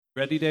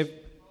Ready, Dave?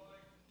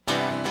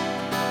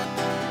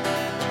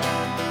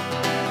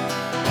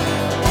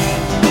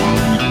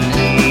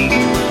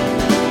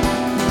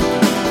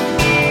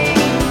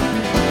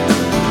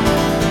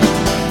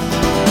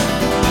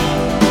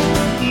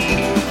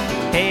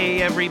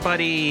 Hey,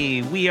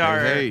 everybody. We are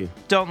Hey.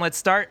 Don't Let's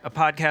Start, a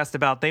podcast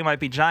about They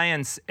Might Be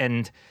Giants.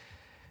 And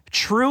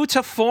true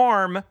to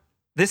form,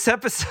 this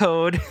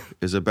episode,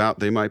 Is about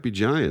They Might Be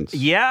Giants.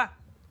 yeah,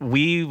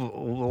 we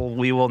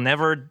will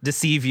never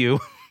deceive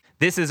you.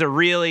 This is a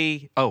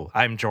really,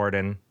 I'm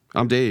Jordan.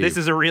 I'm Dave. This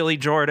is a really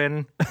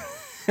Jordan.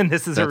 And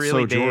this is a That's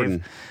really so Dave.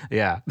 Jordan.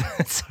 Yeah.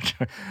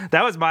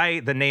 That was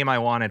the name I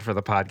wanted for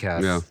the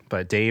podcast. Yeah.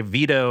 But Dave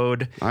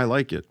vetoed. I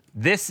like it.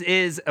 This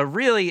is a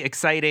really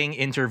exciting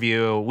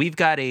interview. We've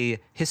got a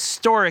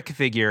historic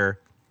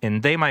figure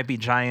in They Might Be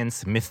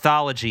Giants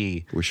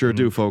mythology. We sure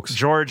do, folks.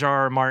 George R.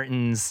 R.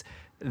 Martin's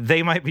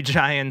They Might Be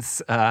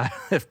Giants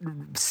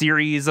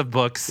series of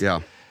books. Yeah.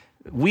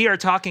 We are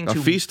talking A to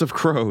Feast of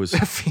Crows.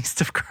 A Feast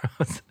of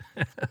Crows.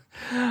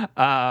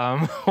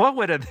 What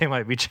would a They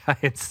Might Be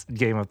Giants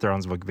Game of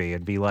Thrones book be?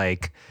 It'd be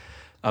like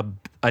a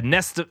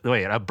nest of,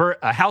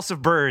 a house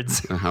of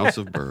birds. A House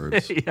of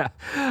Birds. Yeah.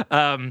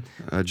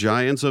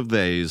 Giants of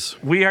Theys.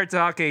 We are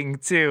talking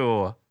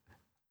to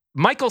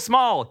Michael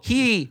Small.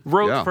 He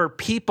wrote for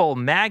People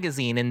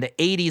magazine in the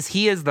 80s.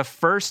 He is the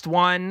first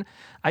one.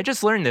 I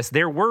just learned this.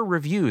 There were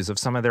reviews of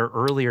some of their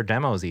earlier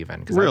demos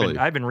even. Really?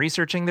 I've been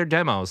researching their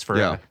demos for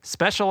a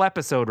special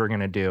episode we're going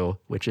to do,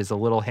 which is a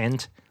little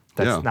hint.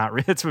 That's not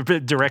it's a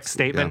direct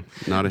statement.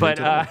 Yeah, not a hint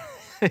at all.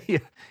 Yeah,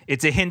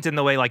 it's a hint in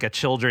the way like a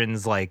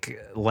children's like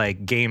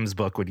games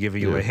book would give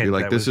you a hint. You're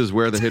like, this is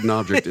where the hidden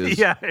object is.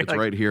 Yeah, it's like,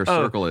 right here.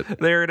 Circle it.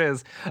 There it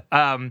is.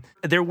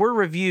 There were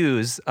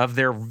reviews of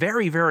their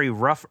very, very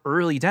rough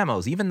early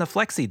demos, even the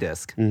flexi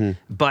disc,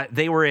 but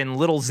they were in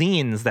little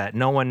zines that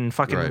no one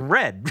fucking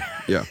read.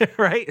 Yeah.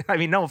 Right? I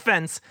mean, no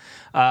offense.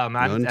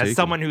 As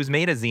someone who's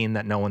made a zine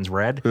that no one's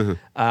read,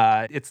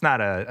 it's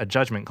not a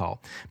judgment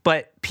call.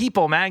 But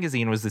People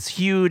magazine was this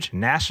huge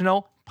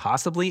national,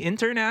 possibly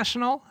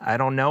international. I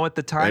don't know at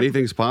the time.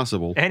 Anything's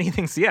possible.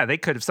 Yeah, they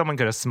could. If someone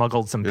could have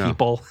smuggled some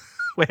people.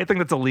 Wait, I think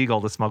that's illegal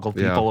to smuggle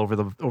people over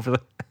the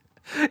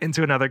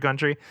into another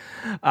country.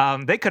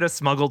 They could have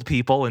smuggled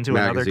people into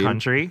another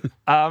country.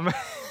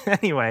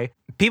 Anyway,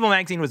 People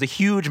magazine was a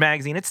huge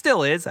magazine. It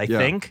still is, I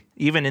think,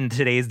 even in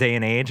today's day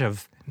and age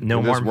of in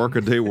this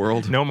workaday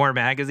world. No more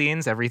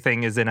magazines.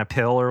 Everything is in a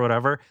pill or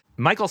whatever.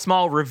 Michael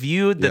Small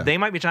reviewed the They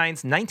Might Be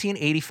Giants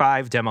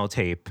 1985 demo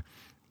tape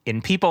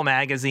in People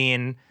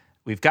magazine.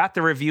 We've got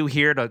the review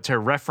here to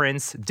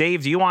reference.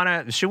 Dave,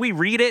 should we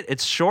read it?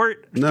 It's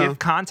short. No. Give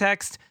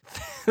context.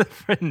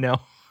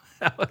 No.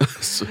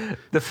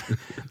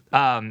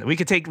 We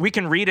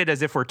can read it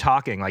as if we're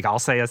talking. Like I'll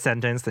say a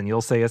sentence, then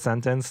you'll say a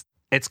sentence.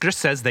 It just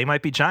says They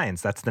Might Be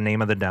Giants. That's the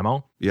name of the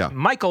demo. Yeah.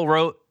 Michael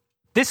wrote,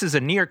 "This is a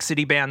New York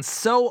City band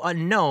so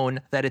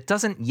unknown that it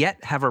doesn't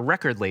yet have a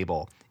record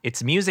label.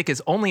 Its music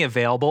is only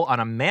available on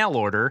a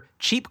mail-order,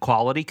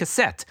 cheap-quality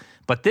cassette.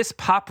 But this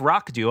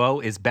pop-rock duo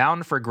is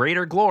bound for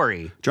greater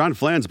glory." John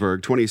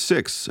Flansburgh,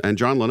 26, and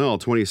John Linnell,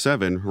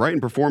 27, write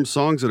and perform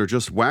songs that are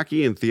just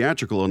wacky and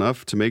theatrical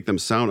enough to make them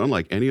sound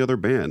unlike any other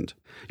band.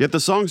 Yet the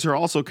songs are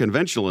also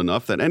conventional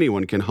enough that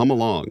anyone can hum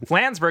along.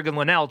 Flansburgh and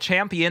Linnell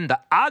champion the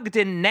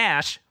Ogden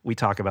Nash, we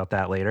talk about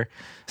that later,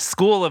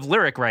 school of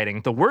lyric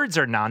writing. The words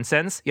are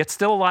nonsense, yet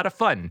still a lot of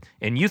fun.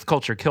 In Youth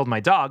Culture Killed My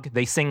Dog,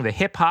 they sing the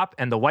hip-hop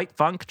and the white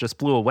funk just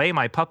blew away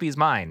my puppy's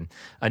mind.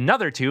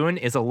 Another tune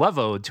is a love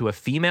ode to a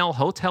female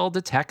hotel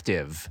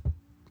detective.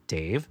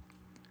 Dave?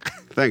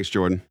 Thanks,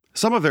 Jordan.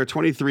 Some of their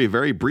 23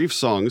 very brief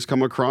songs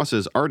come across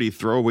as arty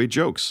throwaway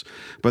jokes,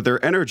 but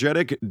their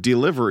energetic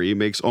delivery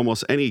makes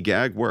almost any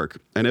gag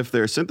work. And if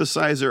their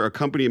synthesizer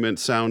accompaniment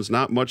sounds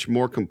not much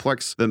more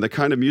complex than the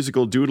kind of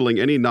musical doodling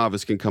any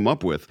novice can come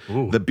up with,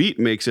 the beat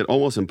makes it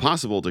almost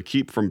impossible to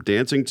keep from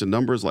dancing to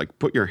numbers like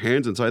Put Your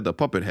Hands Inside the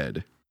Puppet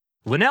Head.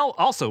 Linnell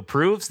also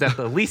proves that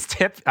the least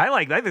hip...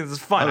 I think this is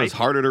fun. That was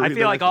harder to read I feel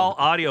than like I all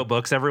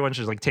audiobooks, everyone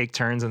should take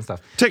turns and stuff.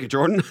 Take it,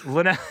 Jordan.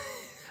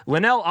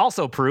 Linnell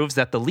also proves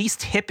that the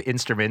least hip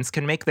instruments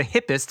can make the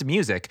hippest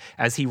music,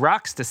 as he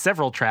rocks to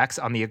several tracks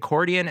on the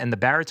accordion and the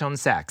baritone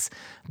sax.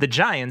 The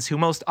Giants, who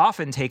most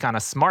often take on a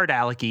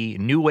smart-alecky,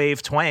 new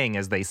wave twang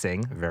as they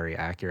sing, very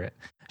accurate,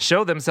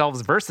 show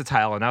themselves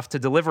versatile enough to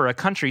deliver a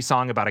country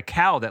song about a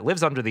cow that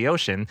lives under the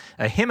ocean,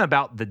 a hymn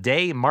about the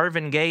day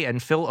Marvin Gaye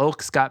and Phil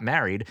Oakes got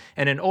married,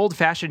 and an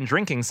old-fashioned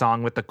drinking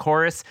song with the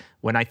chorus,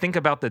 "When I think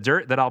about the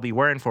dirt that I'll be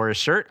wearing for a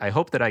shirt, I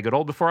hope that I get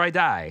old before I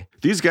die."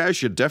 These guys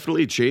should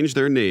definitely change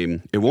their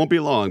name. It won't be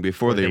long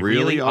before they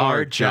really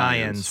are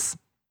giants.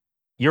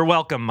 You're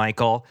welcome,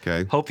 Michael.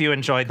 Okay. Hope you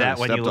enjoyed that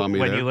when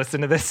you listen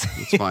to this.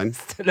 It's fine.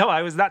 No,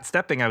 I was not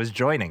stepping. I was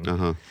joining.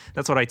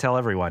 That's what I tell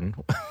everyone.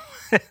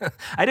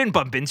 I didn't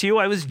bump into you.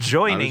 I was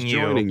joining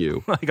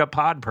you like a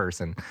pod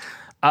person.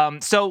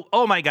 So,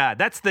 oh my God,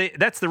 that's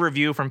the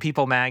review from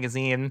People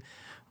magazine.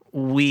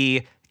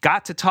 We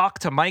got to talk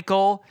to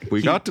Michael.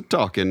 We got to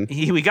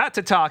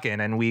talking,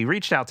 and we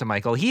reached out to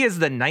Michael. He is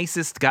the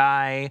nicest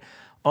guy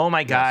oh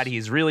my God,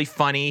 he's really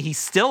funny. He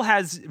still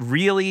has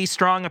really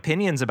strong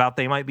opinions about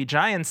They Might Be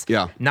Giants.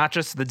 Yeah. Not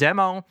just the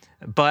demo,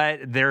 but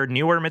their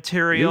newer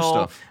material. New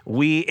stuff.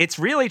 It's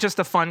really just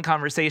a fun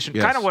conversation.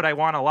 Yes. Kind of what I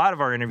want a lot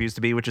of our interviews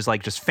to be, which is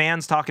like just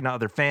fans talking to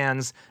other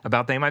fans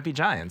about They Might Be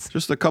Giants.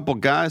 Just a couple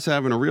guys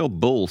having a real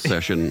bull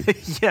session.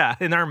 Yeah,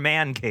 in our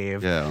man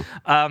cave. Yeah.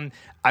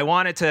 I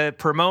wanted to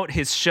promote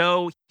his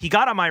show. He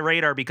got on my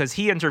radar because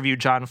he interviewed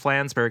John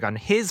Flansburgh on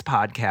his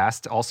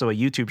podcast, also a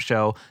YouTube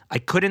show, I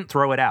Couldn't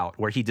Throw It Out,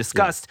 where he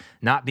discussed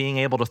not being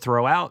able to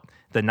throw out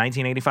the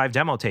 1985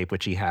 demo tape,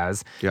 which he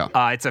has. Yeah.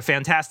 It's a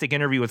fantastic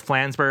interview with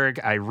Flansburgh.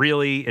 I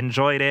really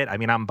enjoyed it. I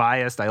mean, I'm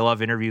biased. I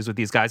love interviews with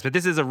these guys, but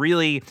this is a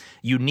really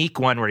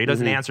unique one where he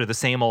doesn't answer the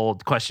same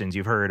old questions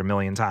you've heard a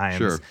million times.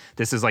 Sure.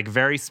 This is like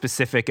very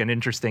specific and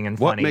interesting and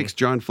What funny. makes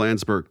John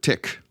Flansburgh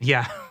tick?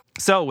 Yeah.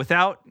 So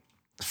without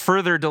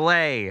further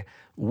delay,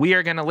 we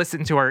are going to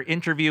listen to our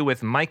interview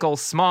with Michael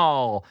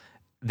Small.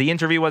 The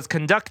interview was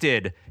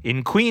conducted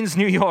in Queens,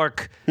 New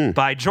York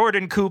by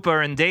Jordan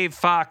Cooper and Dave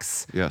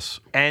Fox. Yes.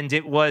 And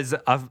it was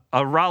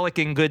a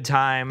rollicking good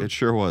time. It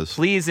sure was.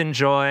 Please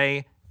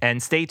enjoy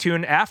and stay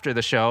tuned after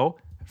the show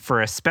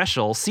for a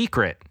special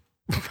secret.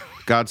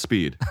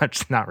 Godspeed.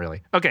 Not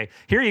really. Okay,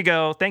 here you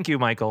go. Thank you,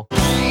 Michael.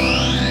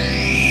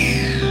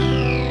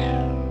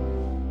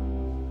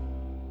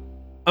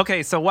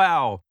 Okay, so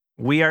wow.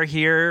 We are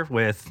here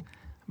with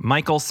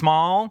Michael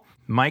Small.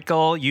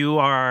 Michael, you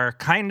are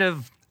kind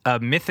of a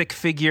mythic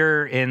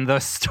figure in the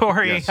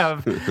story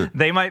of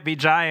They Might Be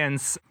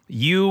Giants.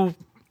 You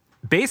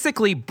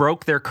basically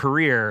broke their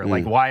career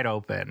like wide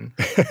open,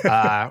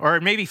 or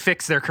maybe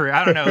fix their career.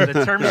 I don't know.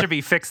 The term should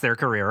be fix their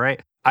career,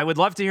 right? I would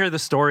love to hear the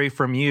story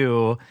from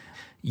you.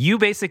 You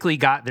basically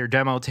got their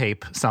demo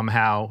tape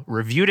somehow,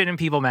 reviewed it in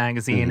People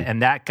magazine,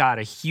 and that got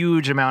a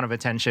huge amount of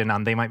attention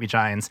on They Might Be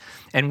Giants.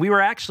 And we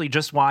were actually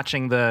just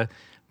watching the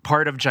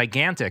part of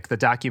Gigantic, the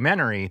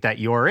documentary that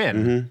you're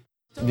in.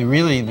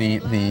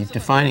 The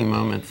defining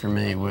moment for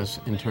me was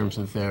in terms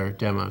of their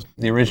demos.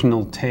 The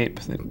original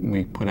tape that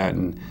we put out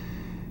in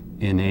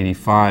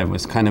 85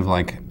 was kind of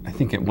like, I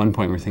think at one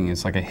point we were thinking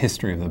it's like a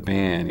history of the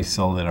band. We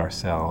sold it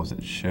ourselves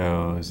at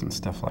shows and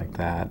stuff like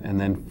that. And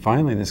then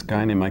finally this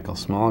guy named Michael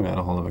Small got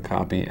a hold of a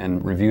copy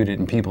and reviewed it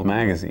in People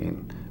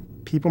magazine.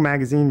 People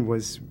magazine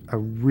was a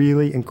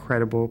really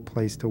incredible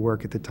place to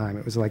work at the time.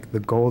 It was like the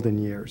golden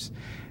years.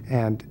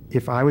 And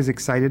if I was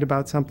excited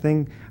about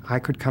something, I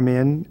could come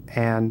in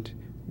and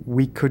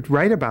we could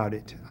write about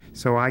it.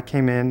 So I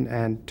came in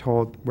and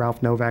told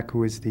Ralph Novak, who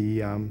was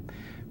the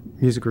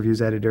music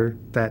reviews editor,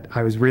 that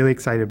I was really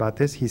excited about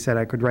this. He said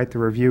I could write the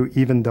review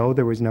even though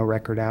there was no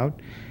record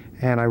out.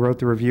 And I wrote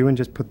the review and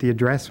just put the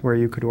address where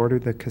you could order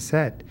the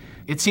cassette.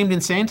 It seemed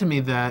insane to me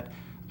that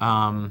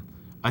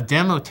a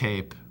demo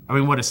tape, I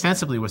mean, what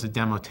ostensibly was a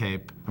demo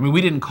tape, I mean,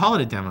 we didn't call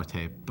it a demo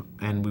tape,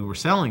 and we were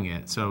selling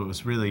it, so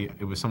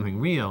it was something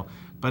real.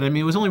 But I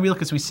mean, it was only real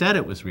because we said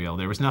it was real.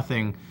 There was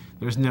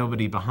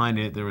nobody behind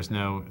it. There was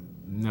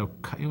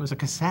it was a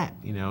cassette,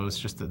 it was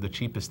just the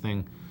cheapest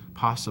thing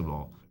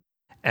possible.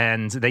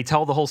 And they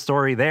tell the whole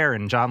story there,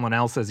 and John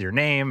Linnell says your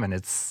name, and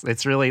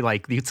it's really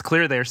like, it's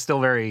clear they're still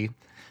very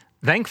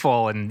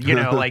thankful, and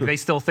like they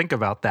still think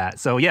about that.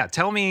 So yeah,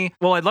 tell me.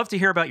 Well, I'd love to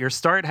hear about your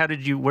start. How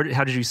did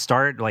you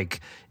start,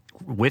 like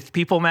with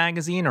People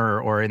magazine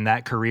or in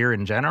that career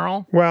in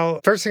general?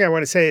 Well, first thing I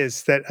want to say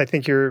is that I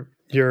think your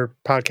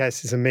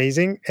podcast is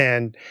amazing,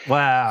 and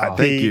wow,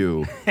 thank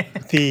you.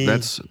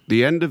 That's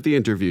the end of the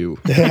interview.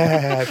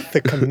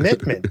 The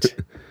commitment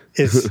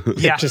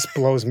it just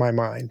blows my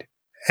mind.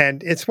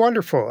 And it's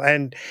wonderful,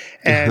 and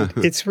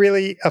it's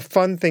really a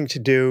fun thing to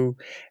do,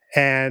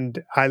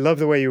 and I love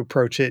the way you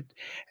approach it,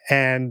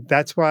 and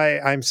that's why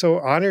I'm so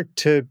honored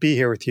to be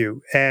here with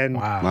you. And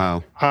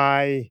wow.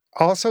 I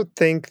also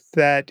think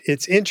that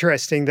it's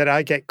interesting that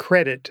I get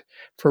credit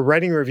for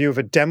writing a review of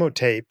a demo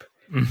tape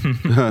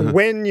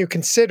when you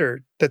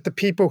consider that the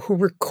people who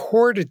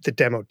recorded the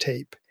demo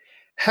tape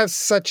have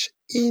such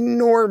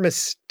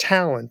enormous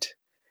talent,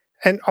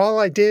 and all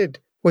I did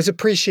was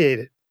appreciate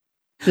it.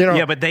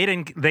 Yeah, but they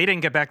didn't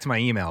get back to my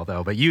email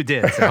though, but you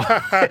did, so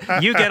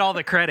you get all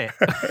the credit.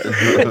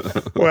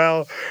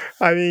 Well,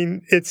 I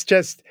mean, it's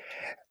just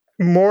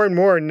more and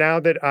more now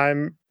that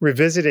I'm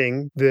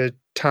revisiting the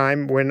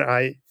time when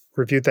I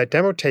reviewed that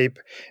demo tape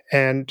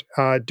and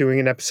doing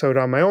an episode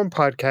on my own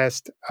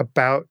podcast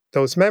about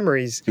those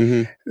memories,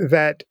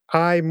 that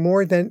I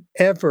more than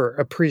ever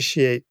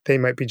appreciate They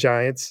Might Be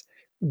Giants.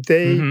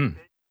 They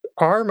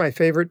are my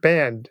favorite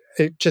band.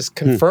 It just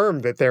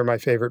confirmed that they're my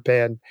favorite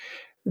band.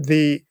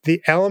 The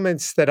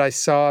elements that I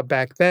saw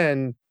back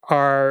then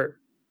are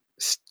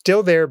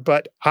still there,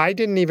 but I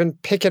didn't even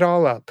pick it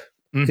all up.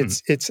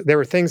 There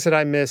were things that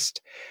I missed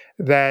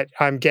that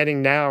I'm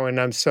getting now, and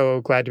I'm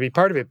so glad to be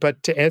part of it.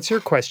 But to answer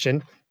your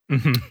question,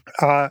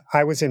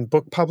 I was in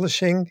book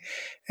publishing,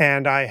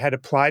 and I had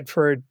applied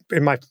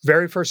and my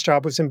very first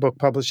job was in book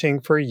publishing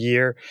for a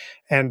year.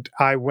 And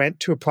I went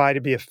to apply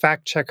to be a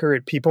fact checker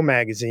at People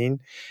magazine.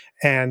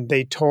 And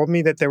they told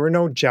me that there were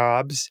no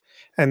jobs.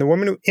 And the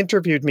woman who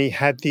interviewed me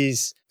had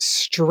these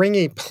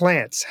stringy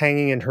plants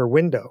hanging in her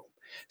window.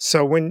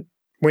 So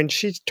when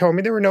she told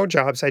me there were no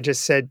jobs, I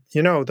just said,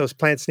 those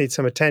plants need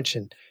some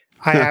attention.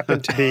 I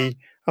happen to be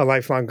a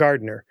lifelong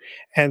gardener.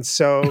 And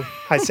so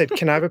I said,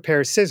 can I have a pair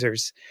of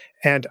scissors?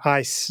 And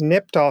I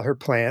snipped all her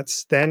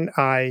plants. Then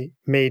I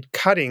made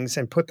cuttings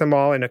and put them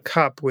all in a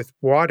cup with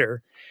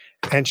water.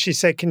 And she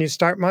said, can you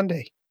start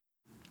Monday?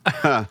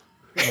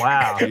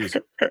 Wow.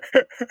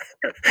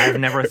 I've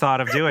never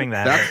thought of doing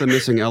that. That's the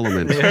missing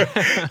element.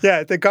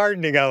 Yeah, the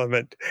gardening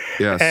element.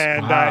 Yes.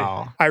 And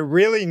Wow. I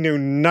really knew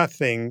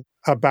nothing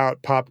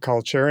about pop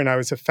culture. And I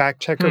was a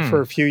fact checker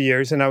for a few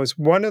years. And I was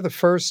one of the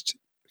first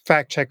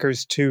fact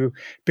checkers to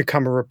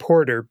become a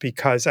reporter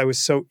because I was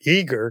so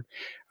eager.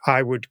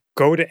 I would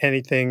go to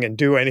anything and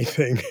do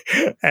anything.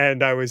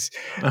 And I was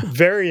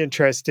very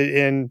interested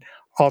in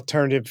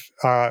alternative,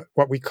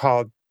 what we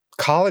called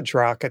college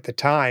rock at the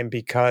time,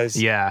 because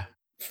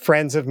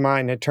friends of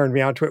mine had turned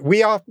me on to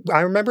it.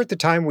 I remember at the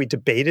time we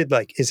debated,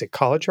 like, is it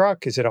college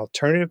rock? Is it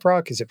alternative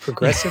rock? Is it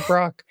progressive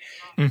rock?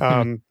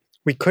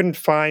 We couldn't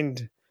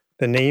find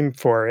the name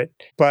for it,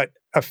 but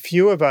a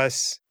few of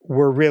us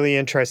were really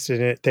interested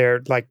in it.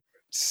 There, like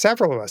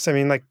several of us. I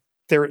mean, like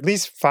there were at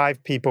least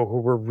 5 people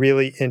who were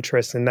really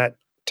interested in that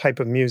type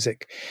of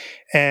music.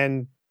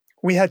 And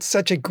we had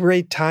such a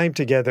great time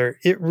together.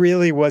 It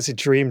really was a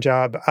dream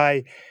job.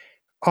 I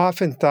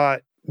often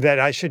thought that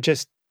I should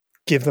just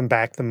give them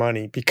back the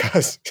money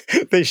because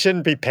they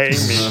shouldn't be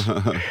paying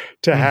me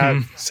to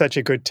have such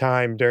a good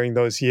time during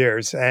those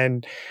years.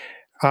 And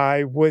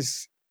I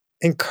was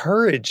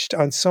encouraged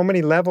on so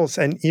many levels.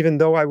 And even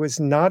though I was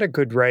not a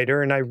good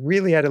writer and I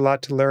really had a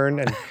lot to learn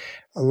and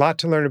a lot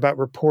to learn about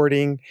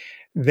reporting,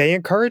 they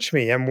encouraged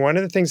me. And one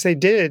of the things they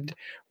did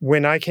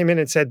when I came in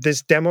and said,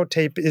 this demo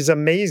tape is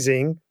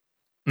amazing,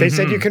 they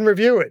said, you can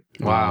review it.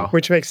 Wow.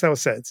 Which makes no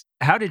sense.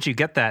 How did you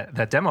get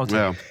that demo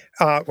tape?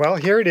 Yeah. Well,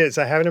 here it is.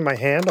 I have it in my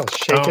hand. I'll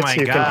shake it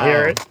so you can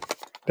hear it.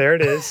 There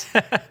it is.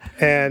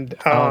 And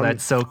oh,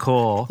 that's so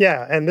cool.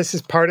 Yeah, and this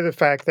is part of the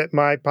fact that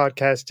my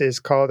podcast is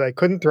called I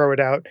Couldn't Throw It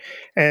Out.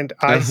 And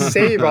I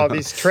save all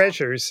these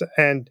treasures.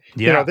 And,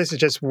 this is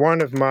just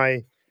one of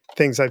my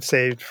things I've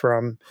saved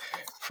from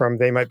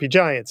They Might Be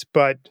Giants.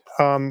 But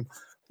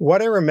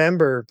what I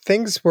remember,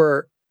 things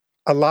were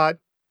a lot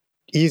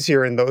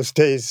easier in those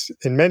days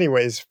in many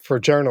ways for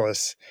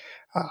journalists.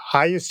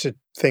 I used to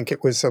think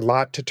it was a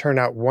lot to turn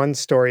out one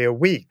story a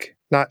week,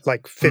 not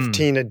like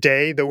 15 a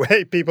day, the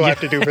way people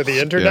have to do for the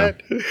internet.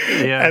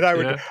 And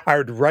I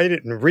would write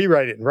it and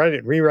rewrite it and write it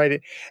and rewrite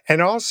it.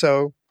 And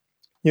also,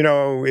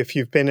 if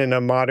you've been in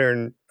a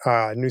modern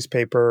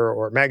newspaper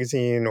or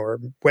magazine or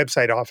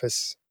website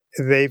office,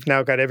 they've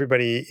now got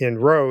everybody in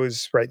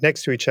rows right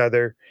next to each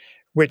other,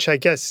 which I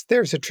guess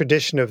there's a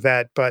tradition of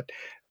that. But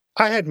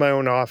I had my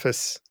own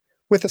office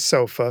with a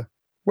sofa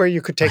where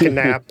you could take a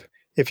nap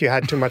if you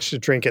had too much to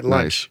drink at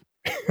lunch.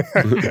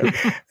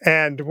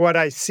 And what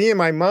I see in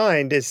my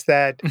mind is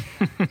that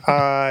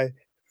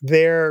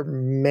their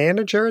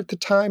manager at the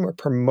time or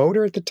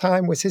promoter at the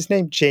time, was his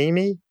name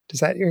Jamie? Does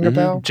that ring a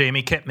bell?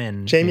 Jamie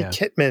Kitman. Jamie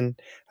Kitman,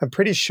 I'm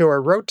pretty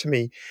sure, wrote to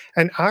me.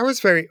 And I was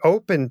very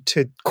open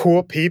to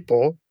cool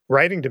people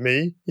writing to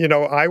me.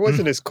 I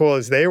wasn't as cool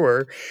as they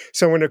were.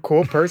 So when a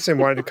cool person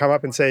wanted to come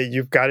up and say,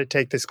 you've got to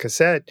take this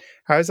cassette,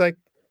 I was like,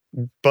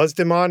 buzzed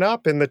him on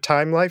up in the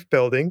Time Life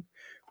building,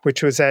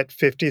 which was at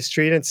 50th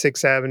Street and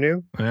 6th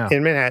Avenue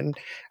in Manhattan.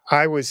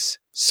 I was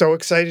so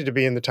excited to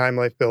be in the Time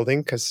Life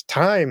building because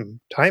Time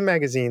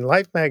Magazine,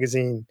 Life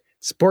Magazine,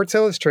 Sports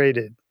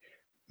Illustrated,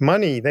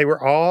 Money, they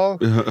were all,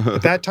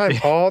 at that time,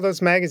 all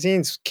those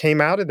magazines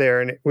came out of there.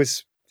 And it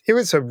was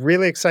a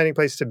really exciting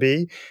place to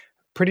be.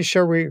 Pretty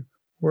sure we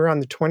were on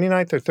the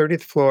 29th or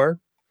 30th floor.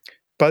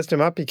 Buzzed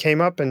him up. He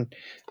came up and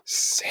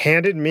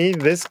handed me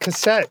this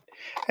cassette.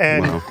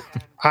 And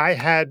I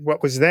had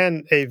what was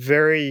then a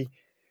very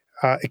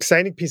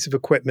exciting piece of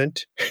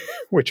equipment,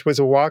 which was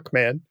a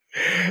Walkman.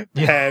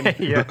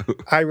 And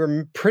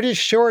I'm pretty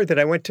sure that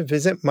I went to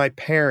visit my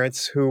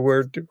parents who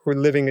were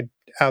living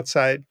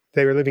outside.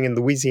 They were living in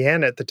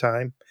Louisiana at the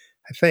time,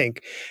 I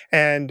think.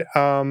 And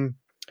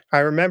I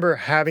remember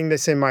having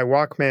this in my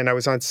Walkman. I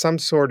was on some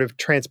sort of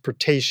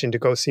transportation to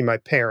go see my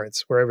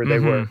parents, wherever they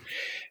were.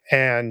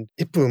 And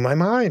it blew my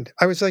mind.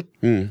 I was like,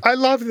 I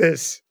love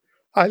this.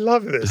 I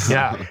love this.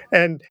 Yeah.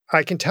 And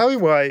I can tell you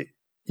why,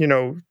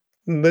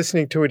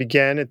 listening to it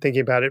again and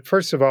thinking about it.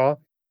 First of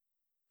all,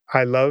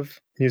 I love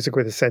music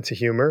with a sense of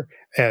humor,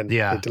 and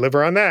they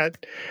deliver on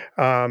that.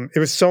 It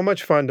was so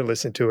much fun to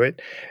listen to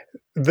it.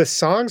 The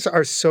songs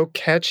are so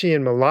catchy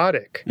and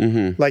melodic.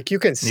 Like you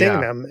can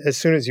sing them as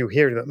soon as you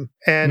hear them.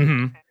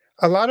 And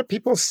a lot of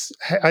people,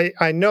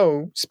 I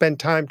know, spend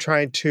time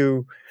trying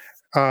to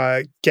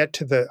get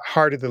to the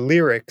heart of the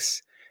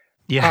lyrics.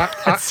 Yeah,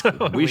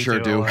 we sure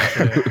do.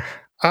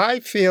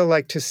 I feel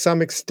like to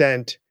some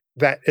extent,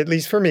 that, at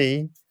least for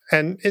me,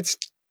 and it's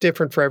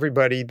different for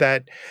everybody,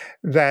 that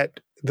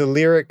the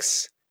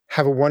lyrics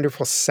have a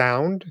wonderful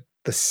sound.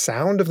 The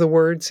sound of the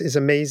words is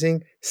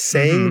amazing.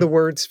 Saying the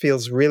words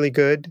feels really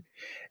good.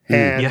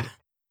 And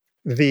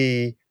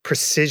the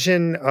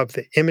precision of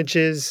the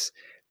images,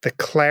 the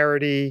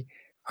clarity,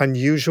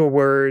 unusual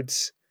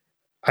words,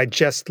 I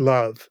just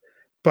love.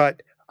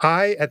 But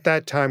I, at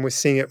that time, was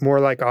seeing it more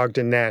like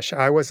Ogden Nash.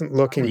 I wasn't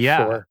looking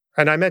for,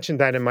 and I mentioned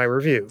that in my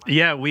review.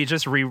 Yeah, we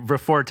just,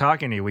 before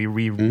talking to you,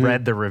 we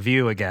read the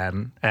review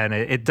again, and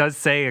it does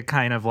say a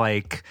kind of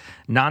like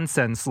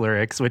nonsense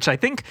lyrics, which I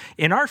think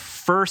in our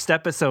first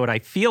episode, I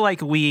feel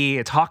like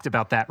we talked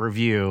about that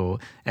review,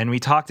 and we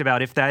talked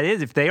about if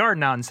they are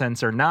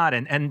nonsense or not,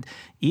 and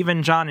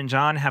even John and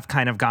John have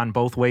kind of gone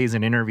both ways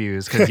in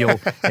interviews, because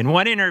in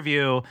one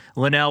interview,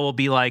 Linnell will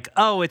be like,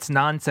 oh, it's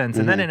nonsense,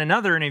 and then in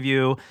another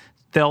interview,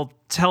 they'll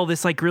tell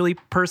this like really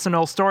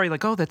personal story,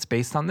 like, oh, that's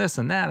based on this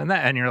and that and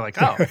that. And you're like,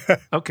 oh,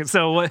 okay.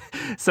 So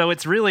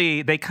it's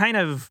really, they kind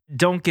of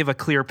don't give a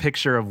clear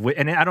picture of,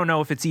 and I don't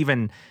know if it's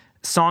even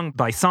song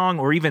by song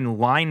or even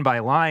line by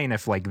line,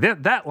 if like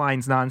that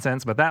line's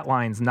nonsense, but that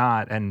line's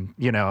not. And,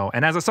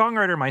 and as a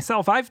songwriter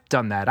myself, I've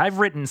done that. I've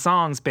written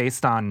songs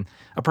based on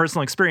a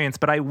personal experience,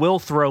 but I will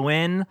throw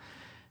in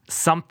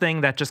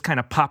something that just kind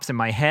of pops in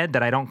my head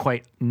that I don't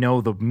quite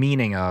know the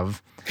meaning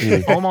of,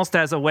 almost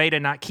as a way to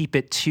not keep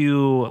it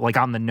too like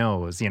on the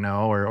nose,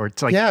 or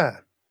to like,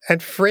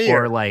 and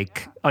freer, or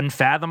like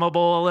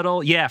unfathomable a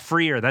little. Yeah,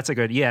 freer. That's a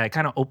good. Yeah, it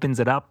kind of opens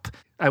it up.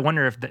 I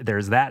wonder if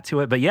there's that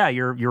to it. But yeah,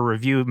 your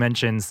review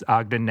mentions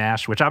Ogden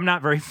Nash, which I'm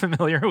not very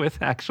familiar with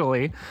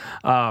actually.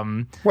 We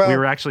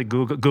were actually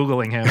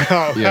Googling him.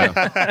 Oh.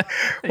 Yeah.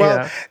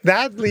 Well,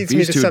 that leads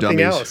me to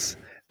something else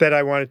that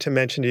I wanted to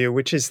mention to you,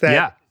 which is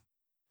that.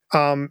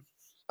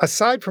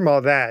 Aside from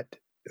all that,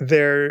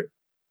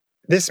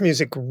 this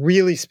music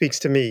really speaks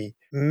to me,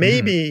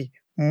 maybe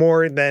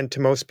more than to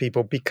most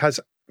people, because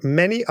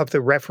many of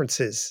the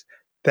references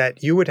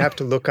that you would have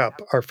to look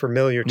up are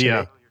familiar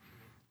to me.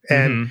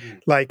 And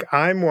like,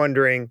 I'm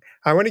wondering,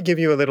 I want to give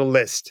you a little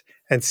list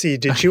and see,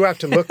 did you have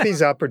to look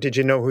these up or did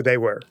you know who they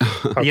were?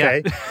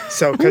 Okay.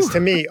 So, because to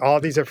me, all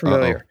these are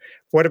familiar.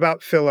 What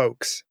about Phil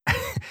Ochs?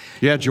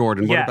 Yeah,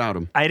 Jordan, what about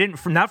him? I didn't,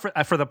 for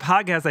the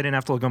podcast, I didn't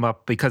have to look him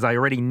up because I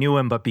already knew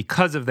him, but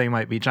because of They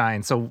Might Be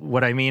Giants. So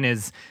what I mean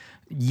is,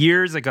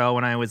 years ago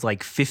when I was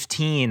like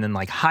 15 in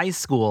like high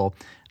school,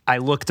 I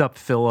looked up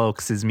Phil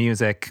Ochs'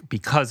 music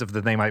because of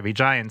the They Might Be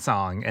Giants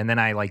song. And then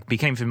I like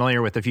became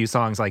familiar with a few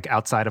songs like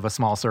Outside of a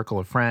Small Circle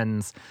of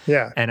Friends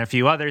and a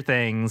few other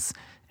things.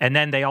 And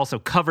then they also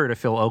covered a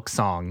Phil Ochs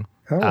song.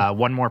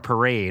 One More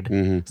Parade.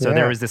 So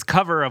there was this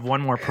cover of One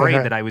More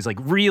Parade that I was like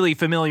really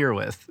familiar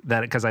with,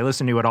 that because I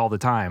listened to it all the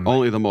time.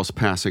 Only the most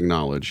passing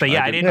knowledge. But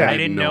I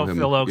didn't know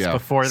Phil Ochs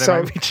before They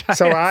Might Be Giants.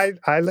 So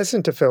I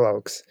listened to Phil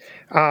Ochs.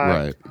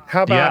 Right.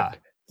 How about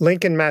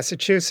Lincoln,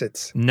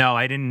 Massachusetts? No,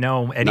 I didn't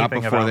know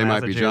anything about They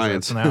Might Be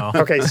Giants. No.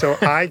 Okay, so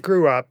I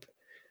grew up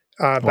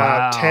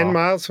about 10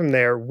 miles from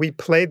there. We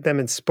played them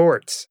in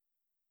sports.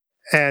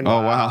 And,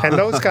 and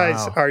those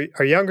guys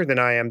are younger than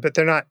I am, but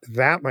they're not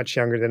that much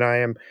younger than I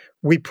am.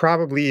 We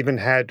probably even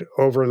had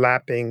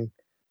overlapping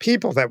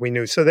people that we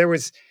knew. So there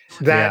was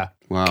that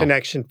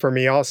connection for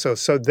me also.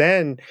 So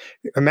then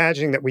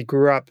imagining that we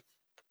grew up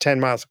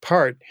 10 miles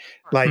apart,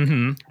 like,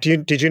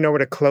 did you know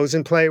what a close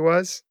and play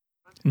was?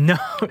 No,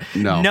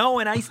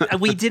 and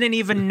we didn't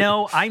even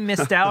know. I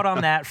missed out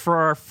on that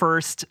for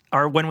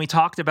when we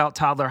talked about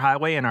Toddler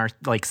Highway in our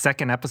like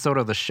second episode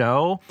of the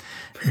show.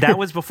 That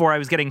was before I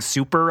was getting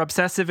super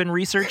obsessive and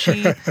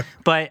researchy.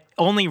 But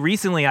only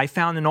recently I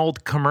found an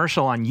old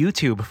commercial on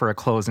YouTube for a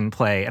close and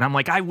play, and I'm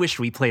like, I wish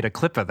we played a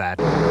clip of that.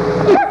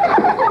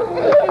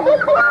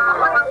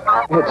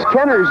 It's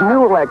Kenner's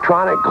new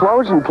electronic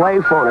close and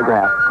play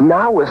phonograph,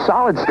 now with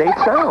solid state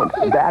sound.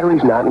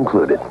 Batteries not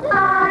included.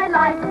 I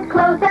like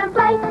close and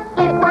play.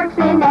 It works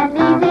in an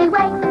easy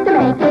way to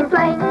make it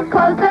play.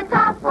 Close the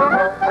top.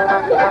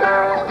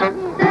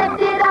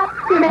 Lift it up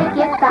to make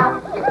it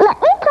stop.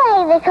 Let me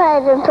play the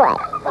close and play.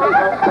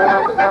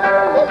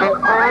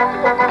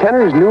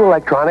 Kenner's new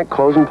electronic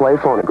close and play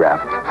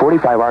phonograph.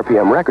 45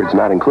 RPM records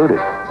not included.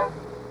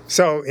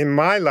 So in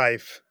my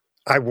life,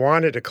 I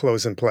wanted a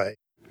close and play.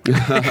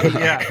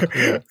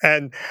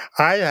 And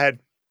I had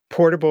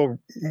portable,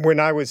 when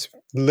I was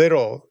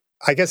little,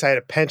 I guess I had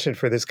a penchant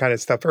for this kind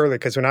of stuff early,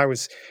 because when I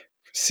was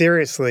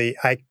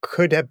I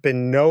could have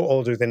been no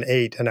older than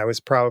 8 and I was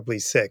probably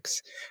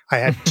 6. I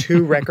had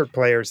 2 record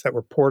players that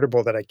were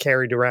portable that I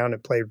carried around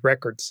and played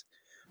records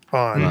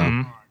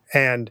on.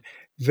 And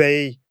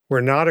they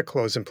were not a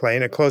close and play,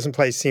 and a close and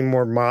play seemed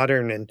more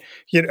modern. And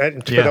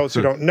and for those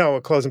who don't know,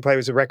 a close and play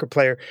was a record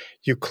player.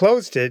 You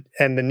closed it,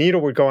 and the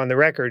needle would go on the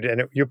record,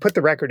 and you put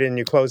the record in,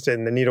 you closed it,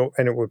 and the needle,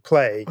 and it would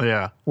play.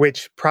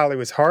 Which probably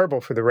was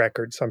horrible for the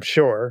records, I'm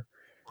sure.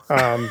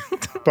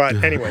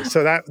 But anyway,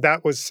 so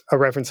that was a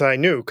reference that I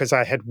knew because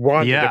I had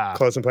wanted a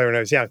close and play when I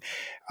was young.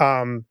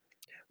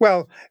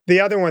 Well, the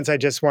other ones I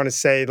just want to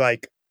say,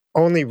 like,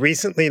 only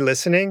recently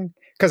listening,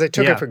 because I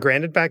took it for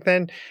granted back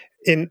then.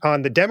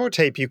 on the demo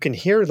tape, you can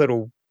hear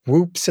little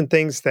whoops and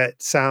things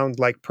that sound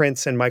like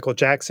Prince and Michael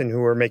Jackson, who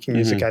were making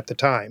music at the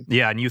time.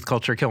 Yeah, and Youth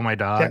Culture, Kill My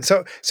Dog.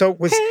 Yeah, so it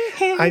was,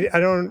 I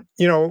don't,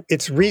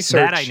 it's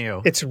research. That I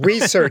knew. It's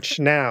research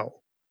now.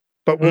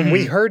 But when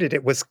we heard it,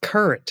 it was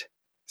current.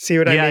 See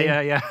what I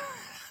mean? Yeah.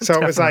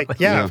 So it was like,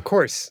 of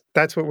course,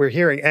 that's what we're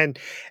hearing.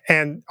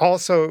 And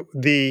also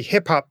the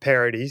hip hop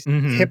parodies.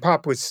 Hip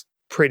hop was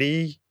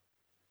pretty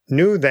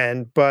new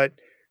then, but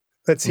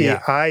let's see,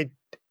 I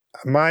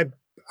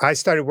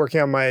started working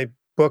on my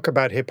book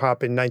about hip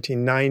hop in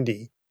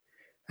 1990,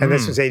 and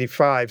this was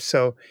 85.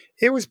 So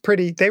it was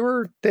pretty. They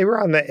were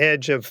on the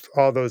edge of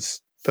all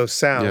those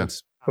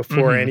sounds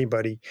before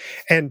anybody.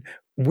 And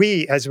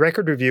we, as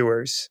record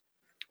reviewers,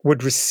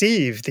 would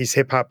receive these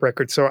hip hop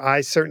records. So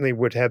I certainly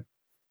would have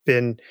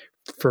been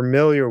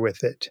familiar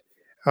with it.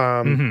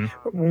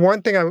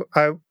 One thing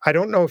I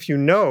don't know if you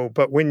know,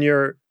 but when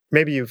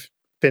maybe you've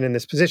been in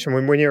this position,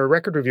 when you're a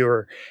record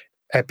reviewer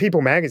at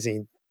People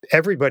Magazine,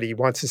 everybody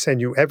wants to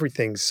send you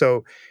everything.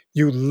 So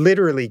you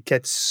literally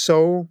get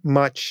so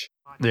much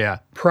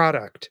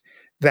product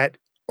that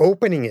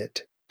opening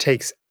it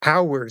takes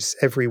hours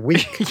every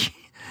week.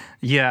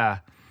 Yeah.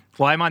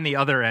 Well, I'm on the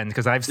other end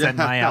because I've sent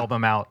my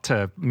album out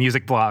to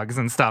music blogs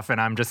and stuff,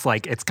 and I'm just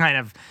like,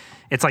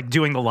 it's like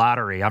doing the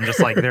lottery. I'm just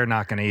like, they're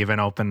not going to even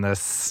open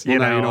this. You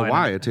know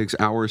why? It takes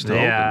hours to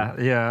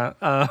open.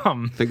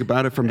 Yeah. Think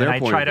about it from their point of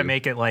view. I try to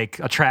make it like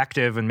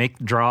attractive and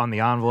draw on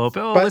the envelope.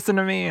 Listen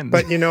to me.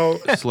 But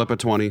slip a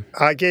 20.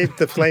 I gave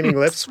the Flaming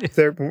Lips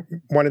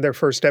one of their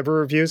first ever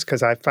reviews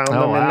because I found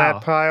them in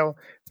that pile.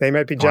 They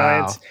Might Be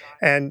Giants.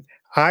 And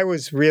I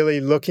was really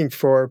looking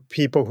for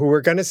people who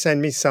were going to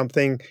send me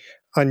something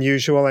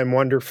unusual and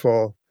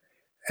wonderful.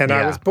 And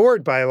I was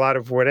bored by a lot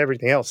of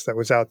everything else that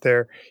was out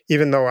there,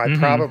 even though I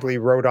probably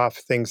wrote off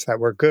things that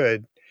were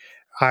good.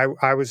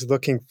 I was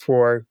looking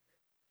for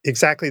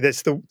exactly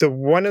this. The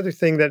one other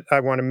thing that I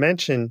want to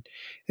mention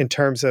in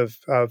terms of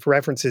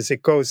references,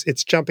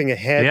 it's jumping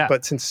ahead,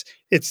 but since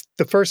it's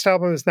the first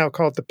album is now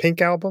called the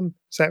Pink Album,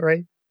 is that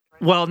right?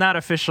 Well, not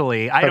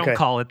officially. I don't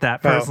call it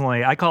that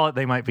personally. I call it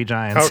They Might Be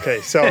Giants.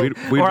 Okay, so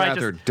we'd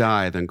rather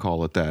die than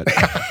call it that.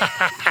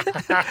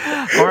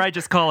 Or I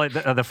just call it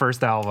the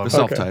first album. The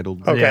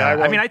self-titled. Okay, yeah.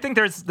 I mean, I think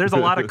there's a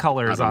lot of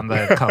colors on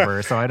the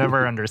cover, so I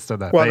never understood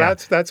that. Well,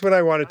 that's what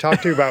I want to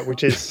talk to you about,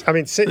 which is, I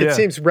mean, it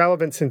seems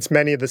relevant since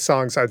many of the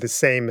songs are the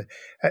same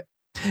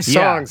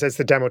songs as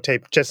the demo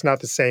tape, just not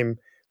the same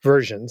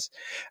versions.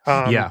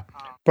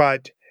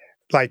 But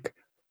like,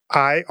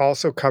 I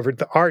also covered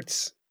the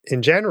arts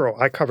in general.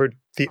 I covered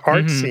the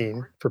art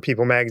scene for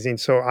People Magazine,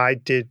 so I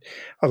did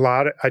a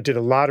lot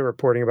of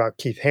reporting about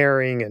Keith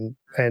Haring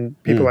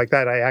and people like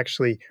that. I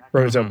actually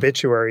wrote his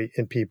obituary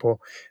in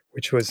People,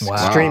 which was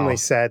extremely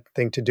sad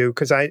thing to do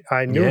because I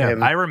knew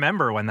him. I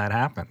remember when that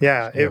happened.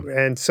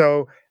 And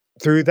so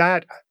through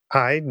that,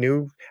 I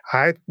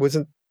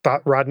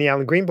thought Rodney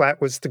Allen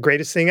Greenblatt was the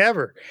greatest thing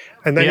ever.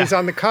 And then he's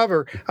on the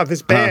cover of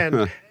this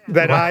band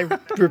that I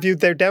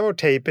reviewed their demo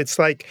tape. It's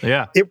like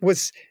it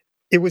was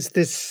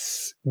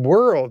this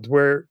world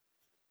where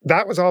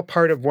that was all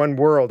part of one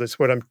world is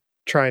what I'm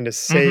trying to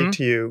say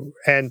to you.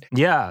 And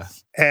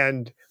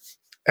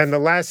and the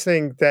last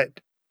thing that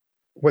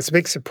was a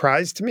big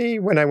surprise to me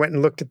when I went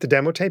and looked at the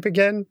demo tape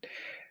again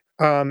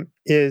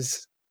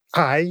is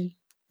I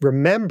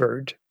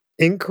remembered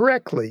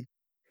incorrectly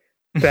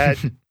that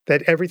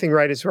that Everything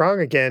Right Is Wrong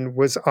Again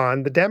was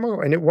on the demo,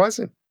 and it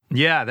wasn't.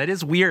 Yeah, that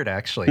is weird,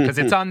 actually, because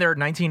it's on their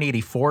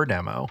 1984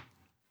 demo.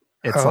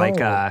 It's like,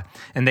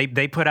 and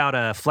they put out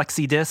a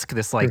flexi disc,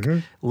 this like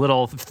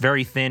little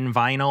very thin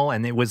vinyl,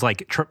 and it was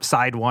like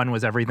side 1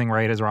 was Everything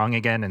Right Is Wrong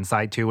Again, and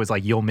side 2 was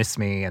like You'll Miss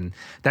Me, and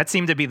that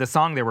seemed to be the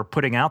song they were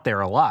putting out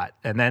there a lot.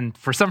 And then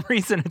for some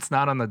reason, it's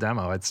not on the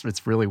demo.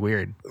 It's really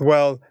weird.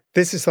 Well,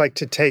 this is like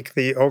to take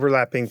the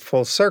overlapping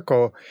full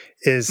circle.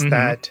 Is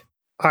that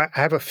I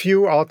have a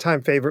few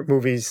all-time favorite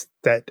movies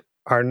that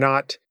are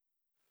not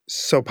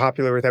so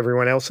popular with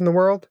everyone else in the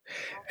world,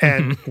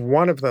 and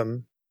one of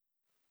them,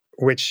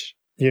 which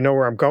you know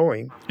where I'm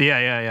going,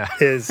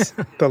 is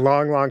The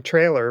Long, Long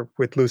Trailer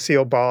with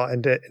Lucille Ball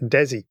and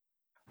Desi.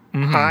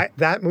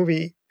 That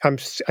movie,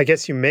 I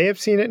guess you may have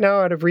seen it now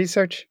out of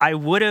research. I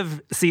would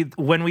have,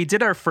 when we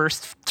did our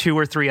first 2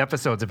 or 3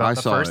 episodes about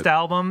the first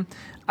album,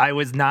 I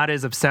was not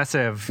as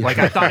obsessive. Like,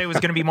 I thought it was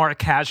going to be more a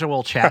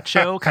casual chat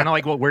show, kind of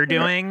like what we're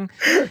doing.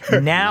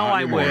 Now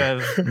I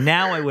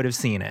would have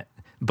seen it.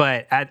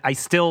 But I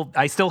still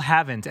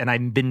haven't, and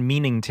I've been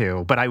meaning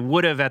to. But I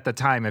would have at the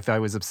time if I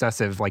was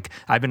obsessive. Like,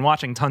 I've been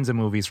watching tons of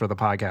movies for the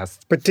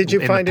podcast. But did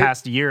you find the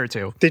past year or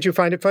two? Did you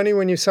find it funny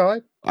when you saw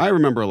it? I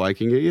remember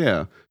liking it.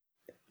 Yeah.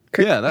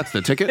 That's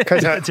the ticket.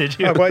 Did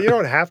you? Well, you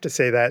don't have to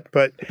say that,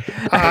 but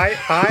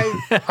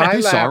I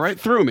you saw right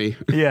through me.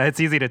 Yeah, it's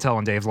easy to tell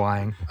when Dave's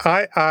lying.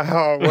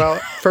 Well,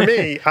 for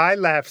me, I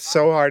laughed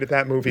so hard at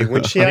that movie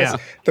when she has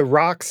the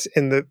rocks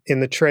in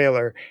the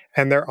trailer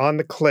and they're on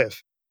the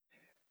cliff.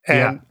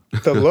 And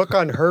the look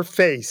on her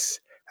face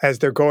as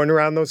they're going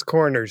around those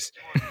corners.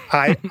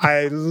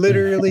 I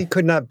literally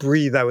could not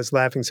breathe. I was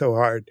laughing so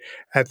hard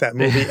at that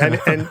movie.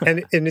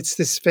 And it's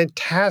this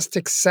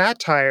fantastic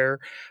satire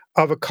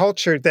of a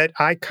culture that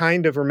I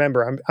kind of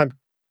remember. I'm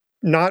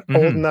not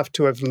old enough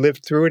to have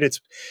lived through it. It's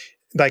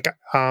like,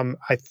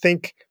 I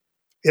think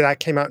that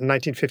came out in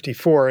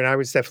 1954, and I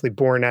was definitely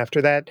born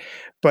after that.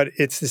 But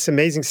it's this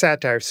amazing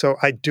satire. So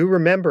I do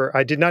remember,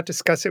 I did not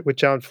discuss it with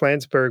John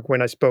Flansburgh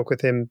when I spoke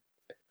with him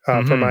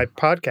for my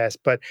podcast,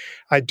 but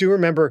I do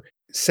remember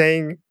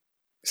saying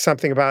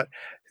something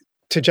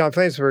to John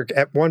Flansburgh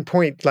at one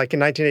point, like in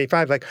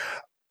 1985, like,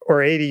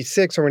 or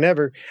 86 or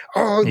whenever.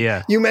 Oh,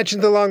 yeah. You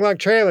mentioned The Long, Long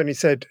Trailer. And he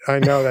said, I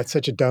know, that's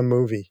such a dumb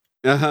movie.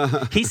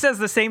 He says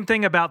the same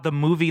thing about the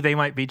movie They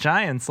Might Be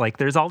Giants. Like,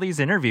 there's all these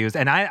interviews,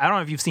 and I don't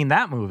know if you've seen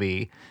that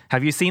movie.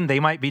 Have you seen They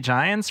Might Be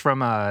Giants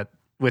from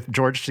with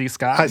George C.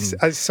 Scott?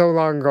 So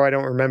long ago, I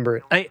don't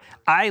remember it.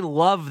 I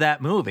love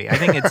that movie. I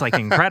think it's like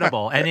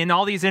incredible. And in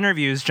all these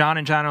interviews, John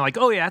and John are like,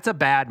 "Oh yeah, it's a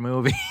bad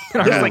movie." I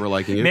was like,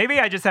 liking it. Maybe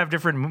I just have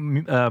different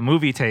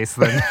movie tastes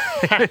than.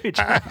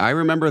 I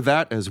remember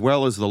that as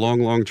well as The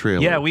Long, Long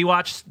Trailer. Yeah, we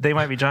watched They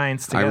Might Be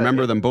Giants together. I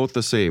remember them both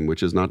the same,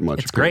 which is not much.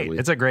 It's great.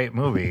 It's a great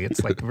movie.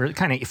 It's like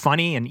kind of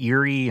funny and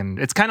eerie, and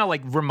it's kind of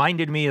like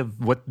reminded me of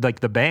what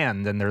like the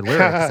band and their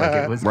lyrics.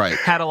 Like it was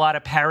had a lot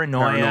of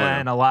paranoia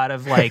and a lot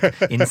of like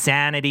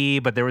insanity,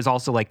 but there was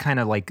also like kind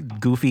of like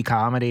goofy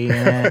comedy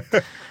in it.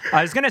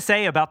 I was going to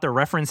say about the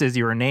references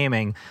you were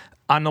naming,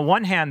 on the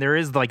one hand, there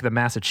is like the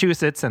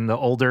Massachusetts and the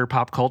older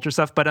pop culture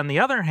stuff, but on the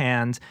other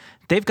hand,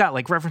 they've got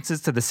like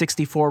references to the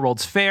 64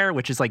 World's Fair,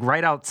 which is like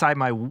right outside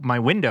my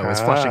window is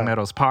Flushing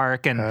Meadows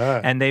Park,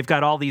 and they've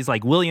got all these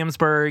like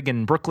Williamsburg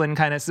and Brooklyn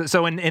kind of.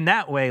 So in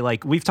that way,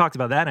 like we've talked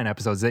about that in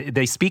episodes,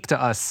 they speak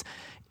to us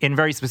in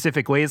very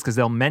specific ways because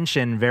they'll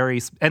mention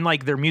and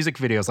like their music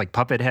videos, like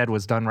Puppet-Head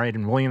was done right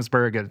in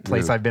Williamsburg, a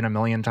place I've been a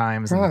million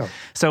times. Wow.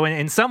 So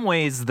in some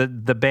ways, the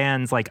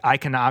band's like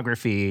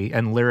iconography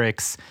and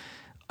lyrics,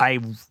 I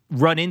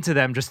run into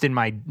them just in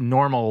my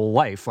normal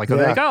life. Like,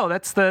 like, oh,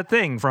 that's the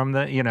thing from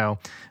the,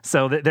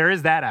 so there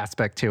is that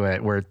aspect to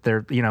it where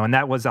they're, and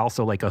that was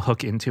also like a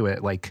hook into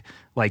it. Like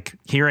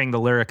hearing the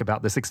lyric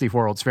about the 64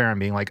 World's Fair and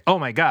being like, oh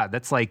my God,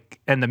 that's like,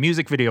 and the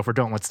music video for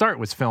Don't Let's Start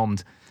was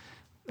filmed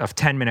a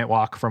 10-minute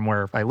walk from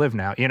where I live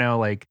now,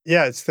 like.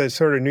 Yeah, it's the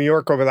sort of New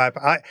York overlap.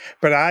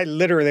 But I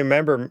literally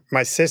remember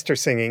my sister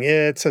singing,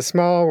 "It's a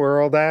small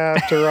world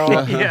after all."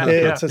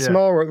 It's a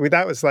small world.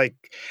 That was like,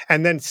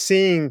 and then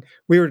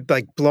we were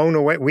like blown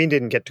away. We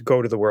didn't get to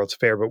go to the World's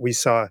Fair, but we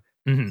saw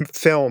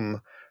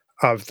film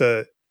of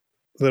the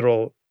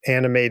little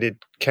animated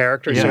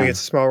characters doing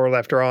 "It's a Small World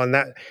After All," and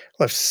that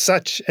left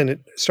such a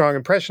strong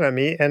impression on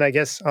me, and I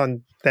guess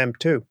on them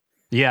too.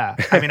 Yeah.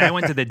 I mean, I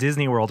went to the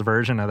Disney World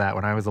version of that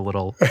when I was a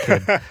little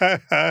kid.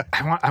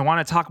 I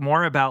want to talk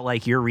more about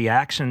like your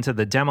reaction to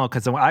the demo,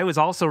 because I was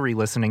also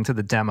re-listening to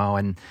the demo,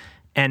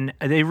 and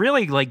it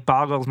really like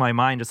boggles my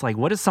mind. Just like,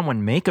 what does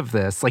someone make of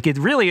this? Like, it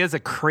really is a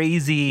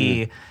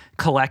crazy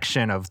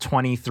collection of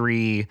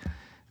 23,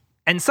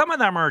 and some of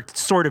them are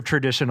sort of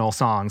traditional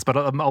songs, but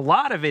a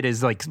lot of it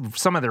is like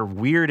some of their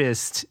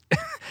weirdest,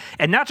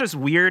 and not just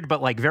weird,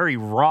 but like very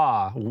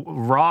raw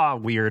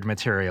weird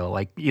material.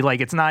 Like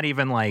it's not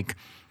even like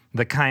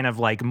the kind of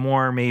like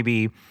more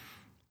maybe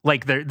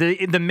like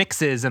the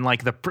mixes and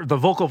like the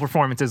vocal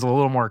performance is a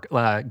little more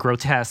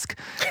grotesque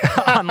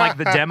on like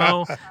the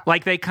demo.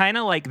 Like they kind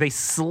of like they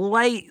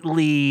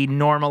slightly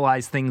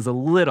normalize things a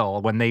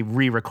little when they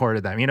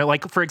re-recorded them.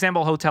 Like for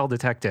example, Hotel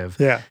Detective.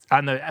 Yeah.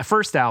 On the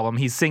first album,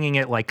 he's singing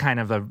it like kind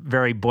of a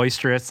very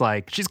boisterous,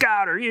 like she's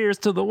got her ears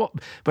to the wall.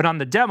 But on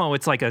the demo,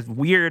 it's like a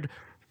weird.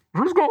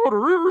 She's got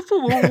her ears to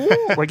the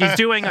wall. Like he's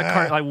doing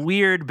a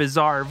weird,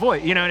 bizarre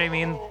voice. You know what I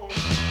mean?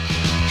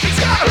 She's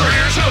got her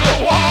ears to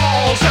the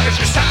walls, and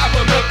she's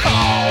tapping the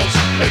calls.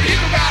 If you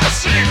got a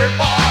secret,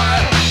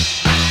 boy,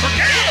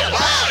 forget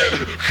about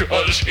it,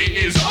 'cause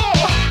she's a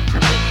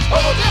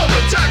hotel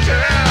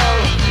detective.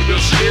 Yeah,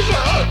 she's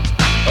a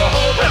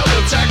hotel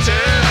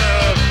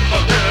detective. A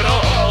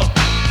little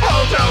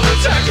hotel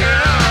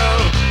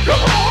detective.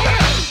 Come on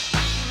in.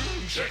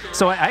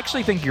 So I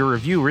actually think your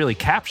review really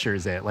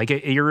captures it. Like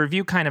your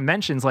review kind of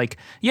mentions like,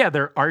 yeah,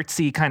 they're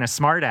artsy, kind of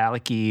smart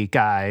alecky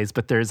guys,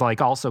 but there's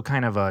like also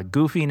kind of a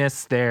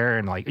goofiness there.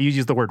 And like you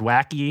use the word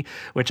wacky,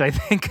 which I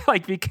think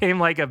like became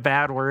like a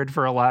bad word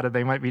for a lot of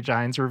They Might Be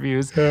Giants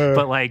reviews.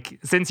 But like,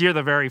 since you're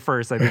the very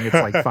first, I think it's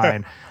like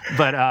fine.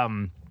 But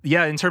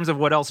yeah, in terms of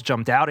what else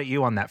jumped out at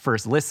you on that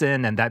first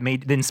listen and that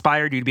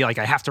inspired you to be like,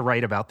 I have to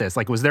write about this.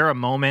 Like, was there a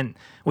moment,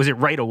 was it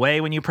right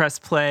away when you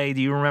pressed play? Do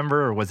you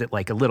remember? Or was it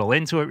like a little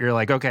into it? You're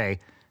like, okay,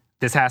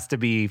 this has to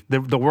be,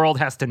 the world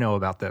has to know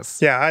about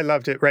this. Yeah, I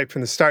loved it right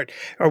from the start.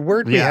 A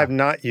word we have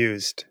not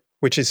used,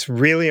 which is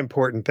really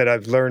important that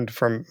I've learned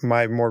from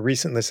my more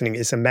recent listening,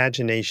 is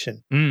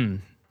imagination.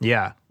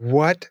 Yeah.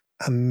 What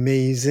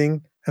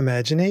amazing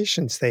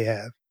imaginations they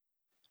have.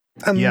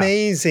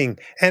 Amazing.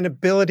 And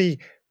ability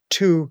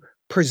to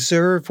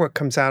preserve what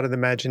comes out of the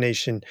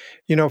imagination.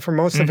 For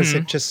most of us,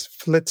 it just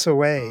flits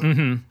away.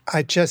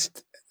 I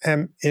just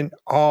am in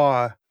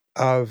awe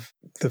of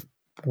the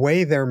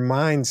way their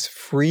minds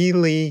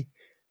freely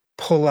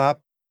pull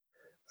up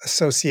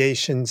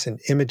associations and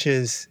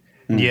images.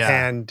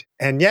 Yeah.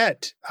 And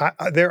yet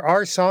there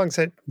are songs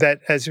that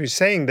as you're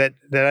saying, that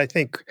I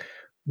think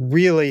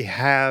really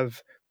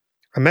have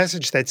a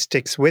message that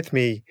sticks with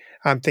me.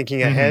 I'm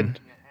thinking ahead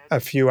a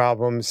few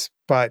albums,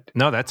 but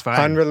No, that's fine.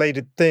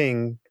 Unrelated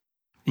Thing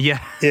Yeah.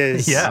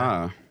 is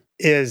Yeah.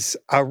 is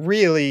a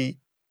really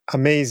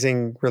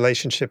amazing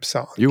relationship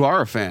song. You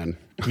are a fan.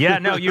 Yeah,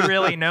 no, you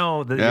really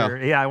know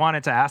that. Yeah. I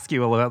wanted to ask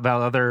you a little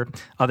about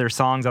other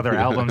songs, other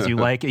albums you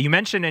like. You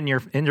mentioned in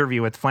your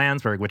interview with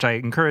Flansburgh, which I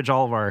encourage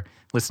all of our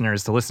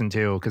listeners to listen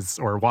to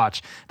or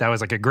watch. That was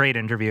like a great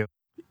interview.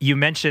 You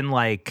mentioned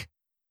like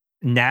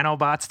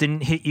Nanobots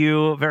didn't hit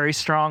you very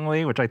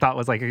strongly, which I thought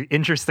was like an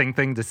interesting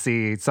thing to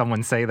see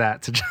someone say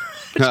that to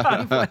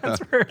John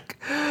Flansburgh.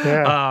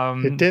 Yeah,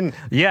 it didn't.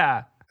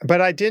 Yeah.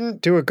 But I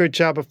didn't do a good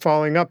job of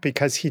following up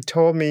because he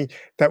told me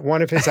that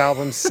one of his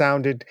albums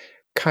sounded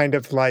kind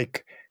of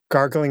like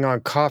gargling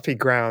on coffee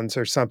grounds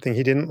or something.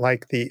 He didn't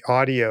like the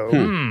audio.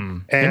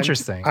 And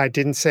Interesting. I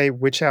didn't say,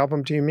 which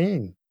album do you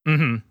mean?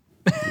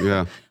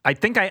 Yeah. I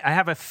think I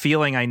have a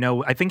feeling I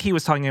know. I think he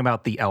was talking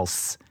about The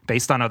Else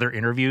based on other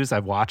interviews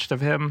I've watched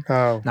of him.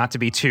 Oh. Not to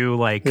be too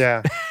like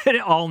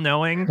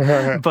all-knowing.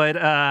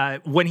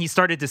 But when he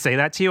started to say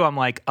that to you, I'm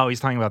like, oh, he's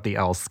talking about The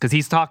Else. Because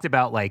he's talked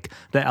about like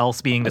The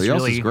Else being this The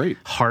Else is really great.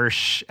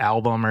 harsh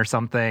album or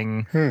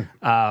something. I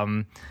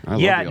love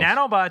The Else.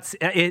 Nanobots,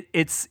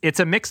 it's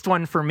a mixed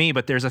one for me,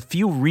 but there's a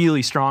few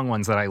really strong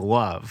ones that I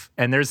love.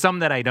 And there's some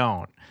that I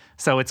don't.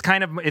 So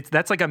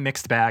that's like a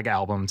mixed bag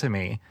album to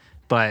me.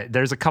 But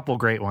there's a couple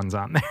great ones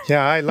on there.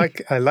 Yeah, I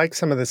like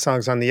some of the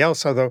songs on The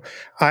Else, although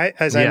I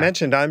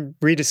mentioned, I'm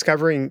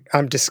discovering,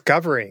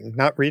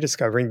 not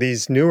rediscovering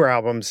these newer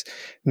albums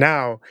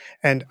now.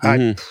 And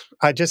I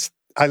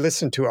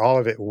listened to all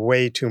of it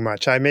way too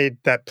much. I made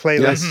that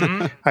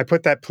playlist. I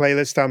put that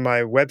playlist on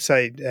my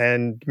website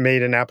and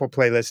made an Apple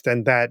playlist,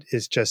 and that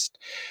is just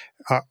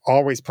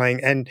always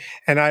playing. And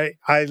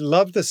I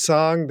love the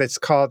song that's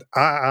called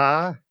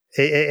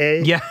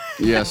AAA. Yeah.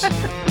 Yes.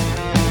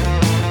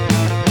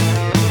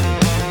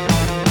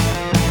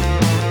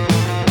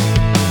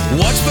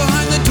 What's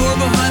behind the door,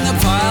 behind the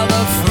pile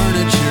of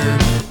furniture?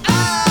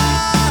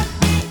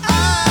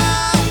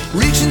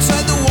 Reach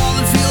inside the wall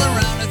and feel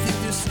around. I think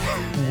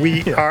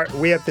there's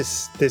we have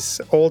this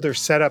older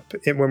setup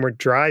when we're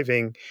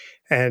driving,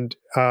 and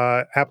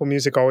Apple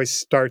Music always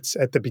starts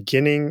at the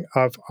beginning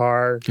of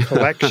our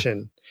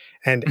collection,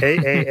 and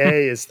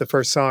AAA is the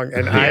first song,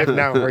 and I have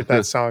now heard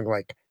that song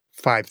like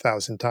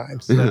 5,000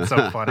 times. That's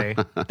so funny.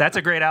 That's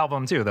a great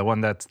album too. The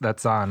one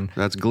that's on.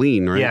 That's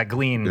Glean, right? Yeah,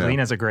 Glean. Yeah. Glean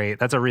is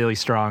that's a really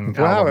strong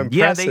Wow, album.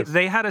 impressive. Yeah,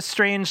 they had a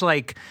strange,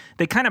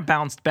 they kind of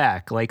bounced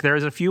back. Like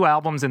there's a few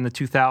albums in the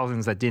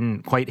 2000s that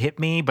didn't quite hit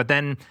me, but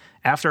then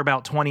after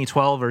about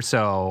 2012 or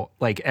so,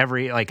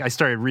 I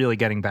started really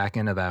getting back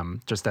into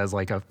them just as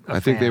like a I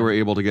think fan. they were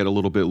able to get a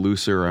little bit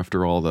looser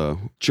after all the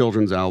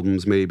children's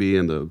albums maybe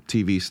and the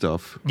TV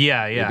stuff.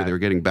 Yeah. Maybe they were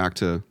getting back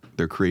to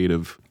their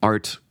creative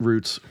art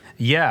roots.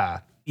 Yeah.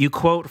 You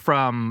quote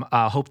from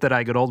Hope That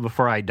I Get Old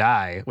Before I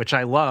Die, which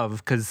I love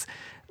because,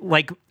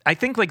 I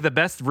think, the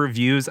best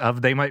reviews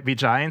of They Might Be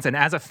Giants, and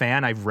as a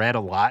fan, I've read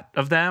a lot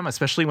of them,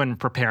 especially when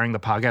preparing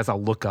the podcast.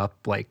 I'll look up,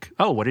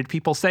 what did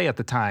people say at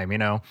the time, you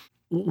know?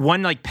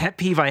 One, pet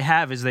peeve I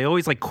have is they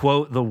always,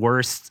 quote the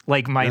worst,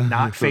 my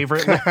not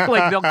favorite.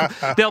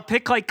 They'll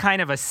pick,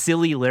 kind of a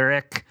silly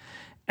lyric,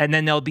 and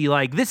then they'll be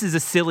like, this is a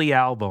silly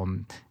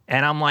album.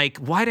 And I'm like,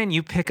 why didn't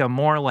you pick a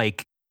more,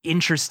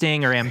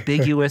 interesting or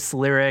ambiguous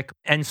lyric?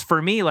 And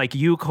for me,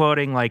 you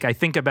quoting, I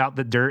think about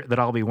the dirt that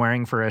I'll be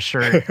wearing for a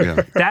shirt.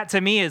 Yeah. That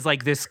to me is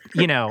this,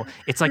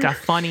 it's like a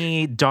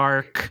funny,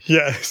 dark,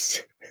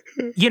 Yes.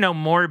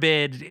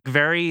 morbid,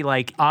 very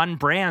on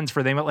brand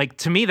for them.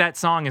 To me, that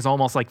song is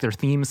almost like their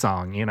theme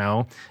song,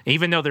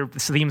 even though their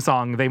theme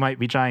song, They Might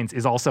Be Giants,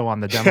 is also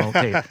on the demo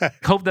tape.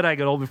 Hope That I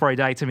Get Old Before I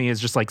Die to me is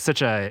just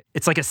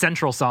it's like a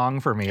central song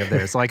for me of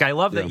theirs. I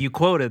love that you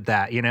quoted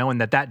that,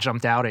 and that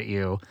jumped out at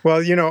you.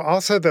 Well,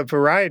 also the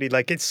variety,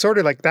 it's sort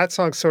of that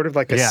song's sort of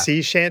like a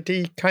sea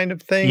shanty kind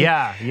of thing.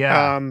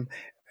 Yeah.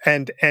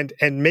 And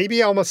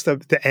maybe almost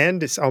the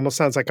end almost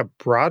sounds like a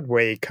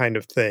Broadway kind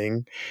of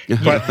thing.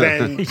 But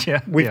then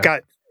we've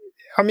got,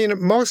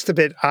 most of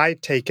it I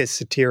take as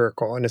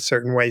satirical in a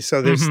certain way.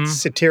 So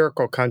there's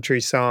satirical country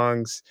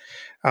songs,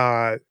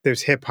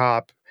 there's hip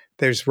hop,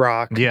 there's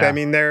rock. Yeah.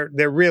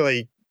 They're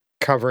really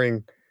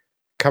covering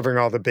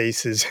all the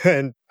bases.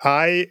 And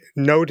I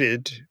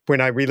noted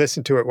when I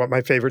re-listened to it what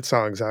my favorite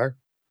songs are.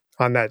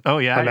 On that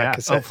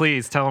cassette. Oh,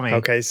 please tell me.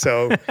 Okay,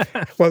 so,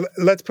 well,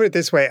 let's put it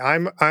this way.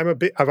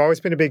 I've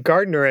always been a big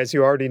gardener, as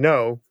you already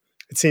know.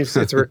 It seems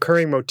it's a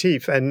recurring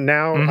motif, and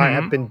now I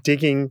have been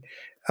digging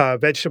a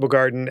vegetable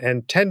garden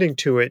and tending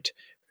to it.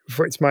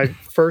 It's my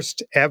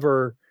first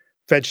ever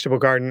vegetable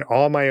garden,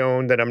 all my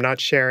own, that I'm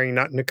not sharing,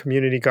 not in a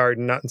community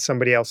garden, not in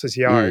somebody else's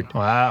yard.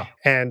 Wow.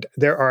 And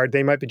there are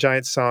They Might Be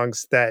Giants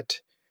songs that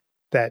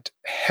that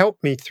help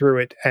me through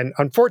it, and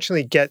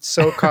unfortunately get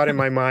so caught in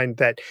my mind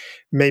that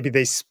maybe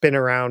they spin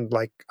around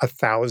like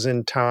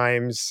 1,000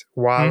 times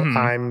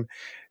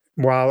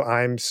while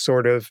I'm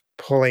sort of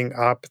pulling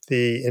up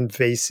the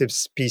invasive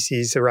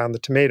species around the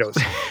tomatoes.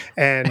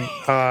 And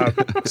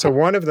so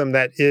one of them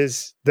that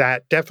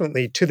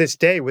definitely to this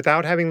day,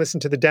 without having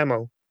listened to the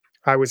demo,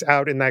 I was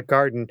out in that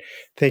garden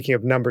thinking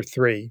of number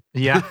 3.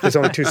 Yeah. There's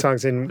only 2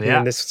 songs in,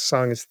 and this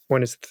song is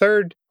one is the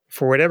third.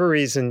 For whatever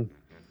reason,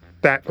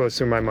 that goes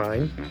through my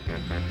mind.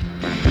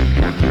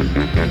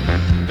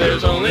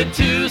 There's only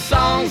 2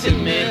 songs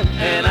in me,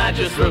 and I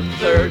just wrote the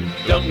third.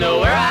 Don't know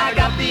where I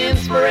got the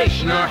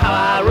inspiration or how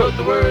I wrote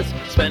the words.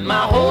 Spent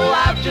my whole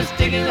life just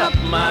digging up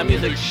my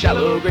music's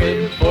shallow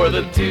grave for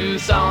the 2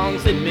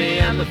 songs in me,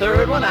 and the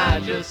third one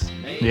I just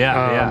made.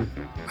 Yeah.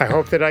 I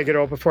hope that I get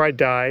old before I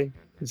die.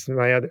 This is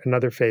my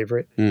another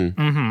favorite.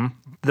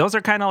 Those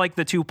are kind of like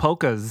the 2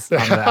 polkas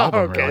on the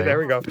album. Okay, really. there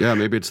we go. Yeah,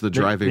 maybe it's the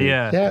driving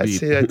beat.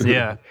 See,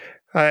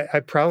 I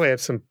probably have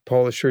some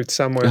Polish roots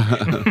somewhere.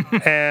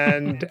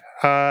 And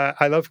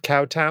I love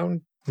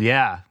Cowtown.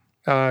 Yeah.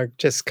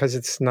 Just because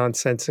it's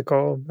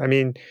nonsensical. I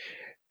mean,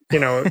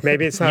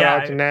 maybe it's not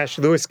Ogden Nash.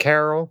 Lewis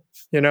Carroll,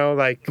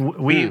 like...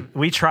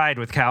 We tried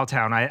with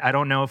Cowtown. I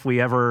don't know if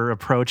we ever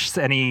approached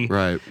any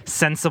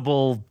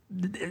sensible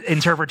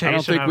interpretation. I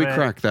don't think we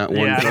cracked that one.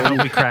 Yeah, I don't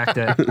think we cracked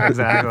it.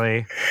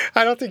 Exactly.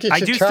 I don't think you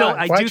should try.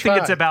 I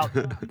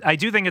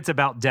do think it's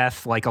about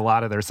death, like a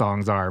lot of their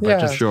songs are, but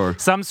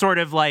just some sort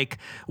of like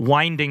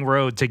winding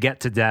road to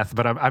get to death.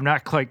 But I'm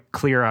not quite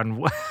clear on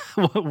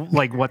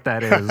what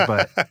that is.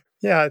 But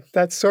yeah,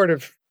 that's sort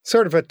of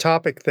a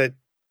topic that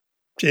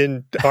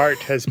in art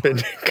has been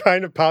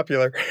kind of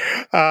popular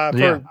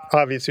for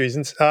obvious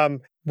reasons.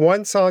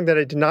 One song that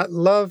I did not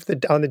love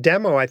on the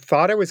demo, I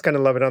thought I was going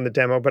to love it on the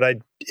demo, but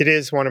it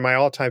is one of my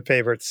all-time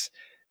favorites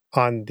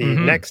on the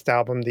next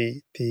album,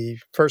 the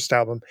first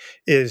album,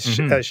 is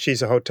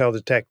She's a Hotel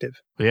Detective.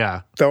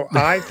 Yeah. Though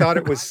I thought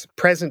it was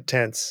present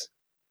tense,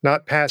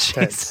 not past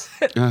tense.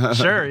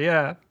 Sure,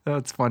 yeah.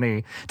 That's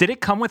funny. Did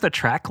it come with a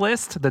track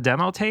list, the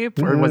demo tape?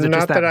 Or was it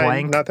just that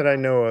blank? Not that I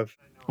know of.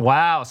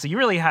 Wow. So you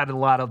really had a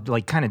lot of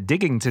like kind of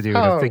digging to do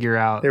to figure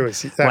out.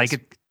 That's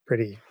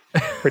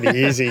pretty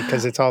easy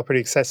because it's all pretty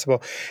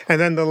accessible. And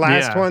then the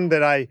last one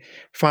that I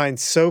find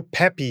so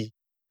peppy,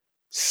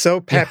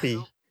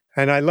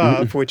 and I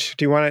love, which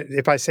do you want to,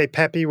 if I say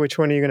peppy, which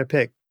one are you going to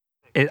pick?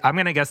 I'm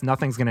going to guess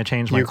Nothing's Going to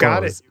Change My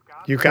Clothes.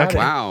 You got it.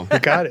 Wow. You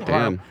got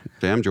it.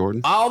 Damn, Jordan.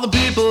 All the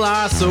people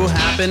are so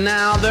happy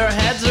now, their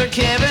heads are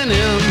caving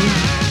in.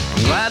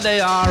 I'm glad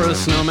they are a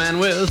snowman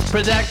with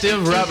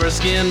protective rubber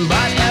skin,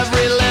 but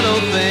every little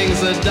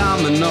thing's a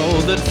domino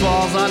that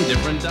falls on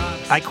different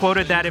dots. I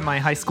quoted that in my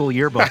high school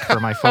yearbook for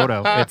my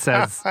photo. It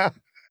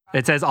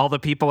says all the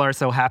people are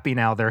so happy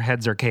now, their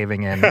heads are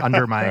caving in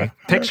under my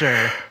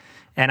picture.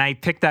 And I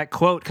picked that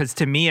quote because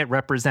to me it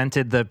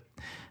represented the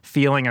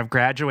feeling of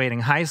graduating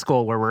high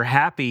school where we're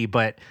happy,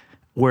 but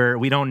where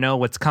we don't know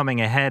what's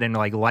coming ahead and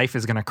like life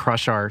is going to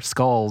crush our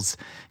skulls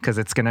because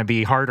it's going to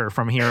be harder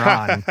from here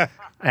on.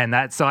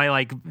 And so I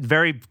like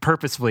very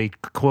purposefully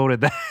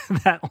quoted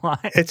that line.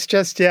 It's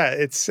just,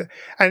 and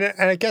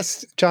I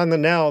guess John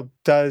Linnell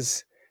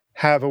does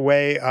have a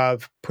way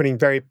of putting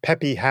very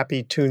peppy,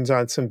 happy tunes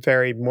on some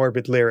very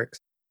morbid lyrics.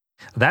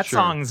 That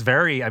song's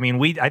very, I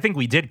think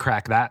we did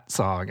crack that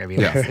song.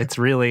 It's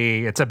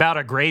about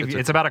a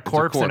it's about a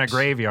corpse in a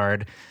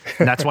graveyard.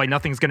 And that's why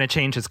nothing's going to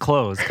change his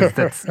clothes.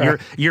 Because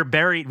you're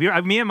buried.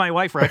 Me and my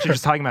wife were actually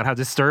just talking about how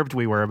disturbed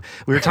we were.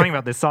 We were talking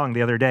about this song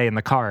the other day in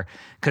the car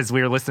because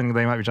we were listening to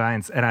They Might Be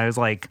Giants. And I was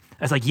like,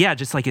 yeah,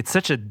 just like it's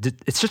such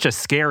a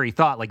scary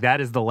thought. Like that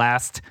is the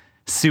last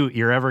suit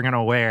you're ever going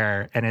to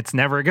wear and it's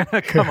never going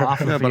to come off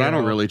of you. But I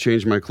don't really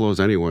change my clothes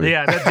anyway.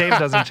 Yeah, Dave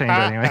doesn't change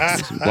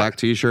anyways. Black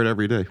t-shirt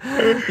every day.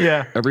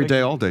 Yeah. Every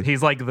day, all day.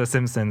 He's like the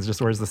Simpsons,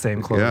 just wears the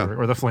same clothes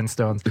or the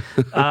Flintstones.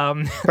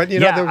 But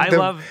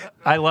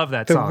I love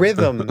that the song. The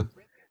rhythm.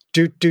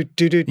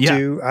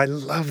 Do. I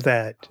love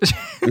that.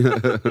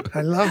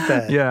 I love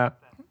that. Yeah.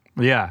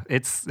 Yeah,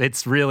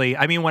 it's really,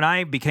 when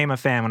I became a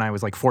fan when I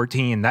was like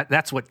 14,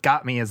 that's what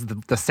got me is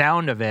the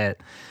sound of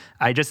it.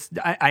 I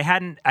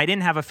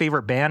didn't have a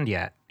favorite band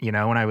yet, when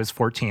I was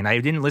 14. I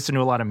didn't listen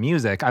to a lot of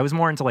music. I was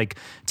more into like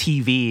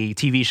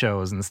TV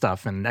shows and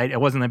stuff, and I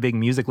wasn't a big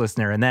music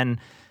listener. And then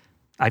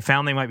I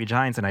found They Might Be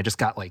Giants, and I just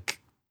got like,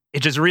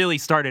 it just really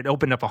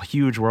opened up a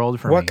huge world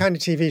for me. What kind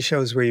of TV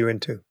shows were you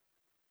into?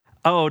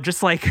 Oh,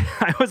 just like,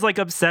 I was like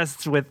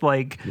obsessed with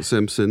like... The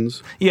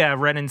Simpsons. Yeah,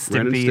 Ren and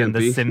Stimpy and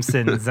The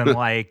Simpsons and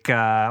like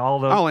all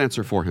those... I'll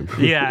answer for him.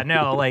 I am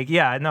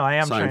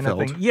Seinfeld. trying to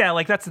think. Yeah,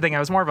 like that's the thing. I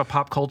was more of a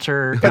pop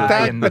culture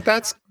guy. But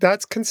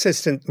that's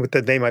consistent with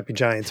the They Might Be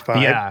Giants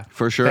vibe. Yeah.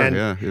 For sure,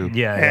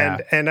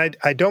 And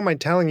I don't mind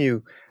telling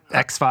you...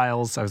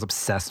 X-Files, I was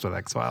obsessed with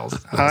X-Files.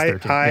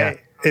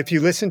 If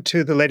you listen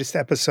to the latest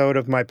episode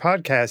of my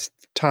podcast,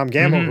 Tom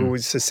Gamble, who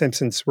was the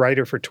Simpsons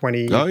writer for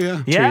 22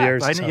 years.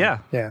 Oh,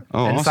 and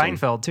awesome.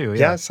 Seinfeld too.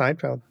 Yeah,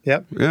 Seinfeld.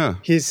 Yep. Yeah.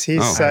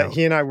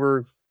 He and I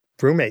were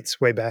roommates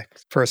way back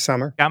for a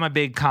summer. I'm a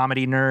big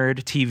comedy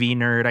nerd, TV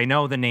nerd. I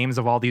know the names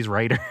of all these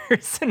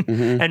writers.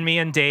 And me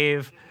and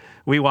Dave,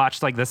 we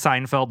watched like the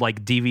Seinfeld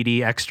like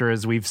DVD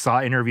extras. We've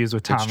saw interviews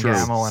with Tom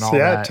Gamble and all that.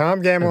 Yeah,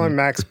 Tom Gamble and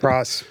Max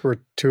Pross were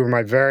two of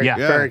my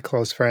very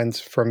close friends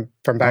from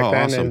back then.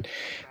 Awesome.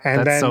 And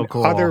That's then so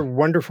cool. other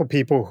wonderful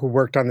people who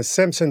worked on The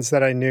Simpsons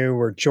that I knew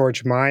were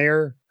George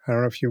Meyer. I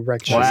don't know if you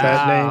recognize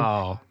that name.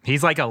 Wow.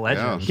 He's like a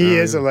legend. He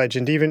is a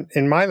legend, even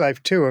in my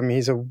life too. I mean,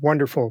 he's a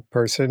wonderful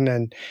person.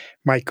 And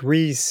Mike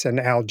Reese and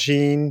Al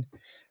Jean.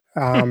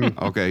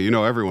 Okay, you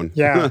know everyone.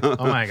 Yeah.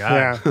 Oh my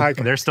God. Yeah,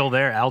 They're still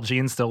there. Al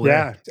Jean's still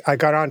there. Yeah. I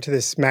got onto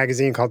this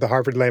magazine called the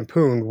Harvard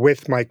Lampoon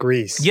with Mike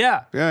Reese.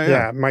 Yeah.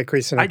 Yeah, Mike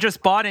Reese. And I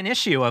just bought an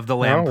issue of the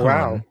Lampoon. Oh,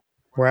 wow.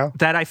 Well,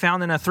 that I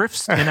found in an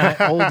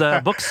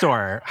old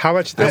bookstore. How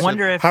much? I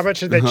wonder if how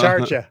much did they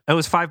charge you? It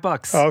was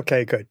 $5. Oh,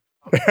 okay, good.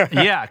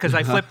 Yeah, because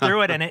I flipped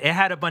through it and it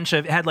had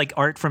it had like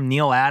art from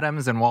Neil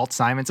Adams and Walt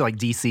Simonson, so like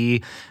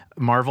DC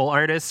Marvel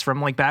artists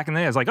from like back in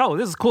the day. I was like, oh,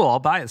 this is cool. I'll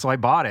buy it. So I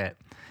bought it.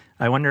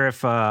 I wonder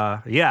if,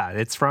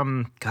 it's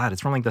from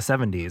like the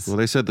 70s. Well,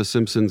 they said The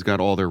Simpsons got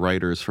all their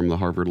writers from the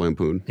Harvard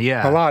Lampoon.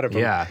 Yeah. A lot of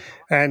them. Yeah.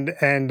 And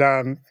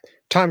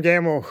Tom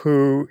Gamble,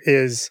 who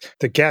is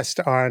the guest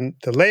on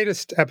the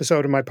latest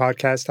episode of my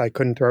podcast, I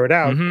Couldn't Throw It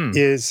Out,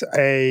 is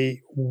a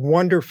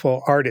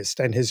wonderful artist.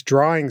 And his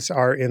drawings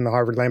are in the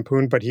Harvard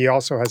Lampoon, but he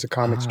also has a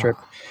comic strip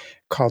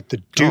called The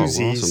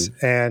Doozies.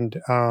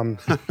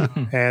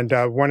 Awesome. And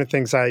one of the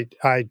things I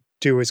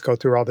do is go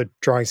through all the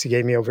drawings he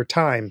gave me over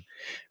time.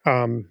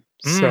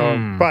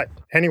 But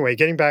anyway,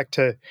 getting back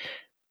to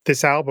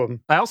this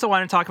album. I also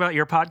want to talk about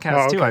your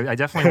podcast too. I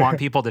definitely want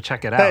people to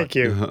check it out. Thank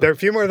you. There are a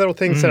few more little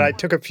things that I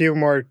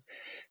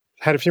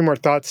had a few more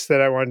thoughts that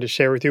I wanted to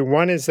share with you.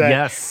 One is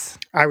that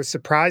I was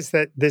surprised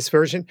that this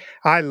version,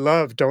 I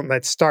love Don't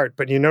Let's Start,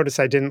 but you notice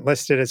I didn't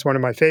list it as one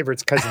of my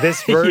favorites because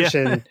this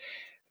version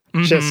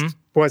just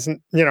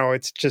wasn't,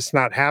 it's just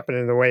not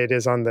happening the way it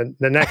is on the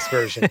next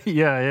version.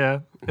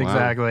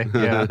 Exactly.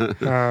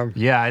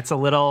 Yeah. It's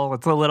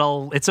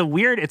a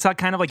weird, it's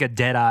kind of like a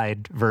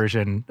dead-eyed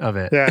version of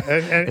it. Yeah.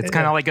 It's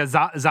kind of like a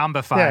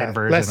zombified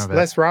version of it.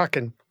 Less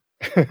rockin'.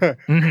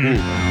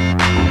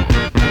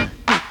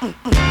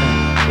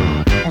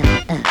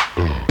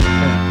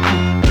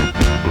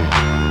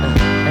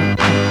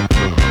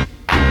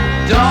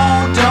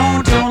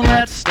 Don't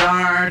let's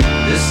start.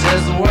 This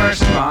is the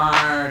worst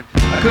part.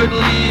 I couldn't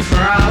leave for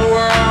our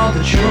world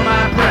that you were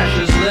my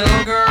precious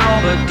little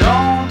girl, but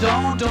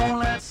don't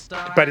let's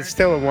start. But it's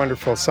still a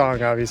wonderful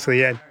song,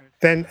 obviously. And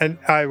then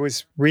I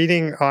was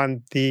reading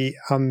on the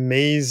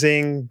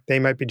amazing They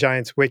Might Be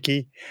Giants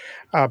wiki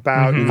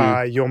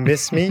about You'll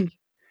Miss Me.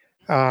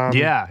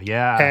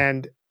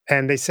 And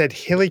they said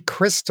Hilly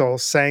Crystal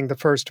sang the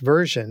first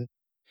version.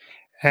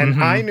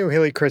 And I knew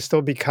Hilly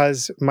Crystal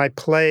because my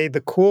play,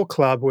 The Cool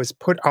Club, was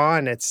put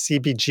on at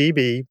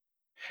CBGB,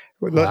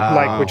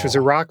 which was a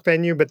rock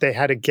venue, but they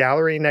had a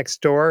gallery next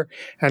door.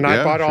 And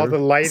I bought all the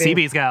lighting.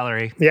 CB's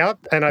gallery.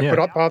 Yep. And I put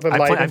up all the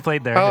lighting. I've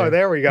played there. Oh,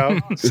 there we go.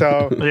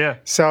 So,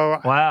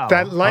 wow.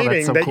 That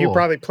lighting that you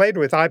probably played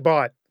with, I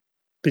bought.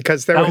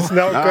 Because there was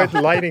no good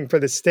lighting for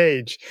the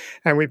stage.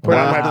 And we put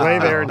on my play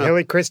there, and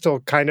Hilly Crystal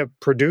kind of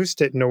produced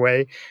it in a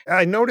way.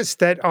 I noticed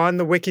that on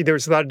the wiki, there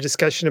was a lot of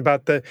discussion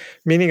about the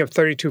meaning of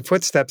 32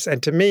 Footsteps.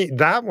 And to me,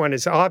 that one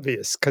is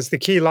obvious, because the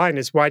key line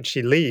is, why'd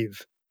she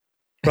leave?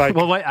 Like,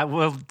 I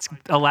will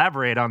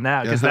elaborate on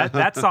that, because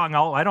that song,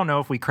 I don't know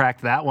if we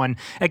cracked that one,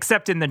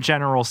 except in the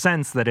general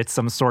sense that it's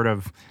some sort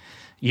of,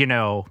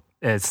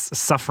 a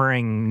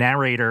suffering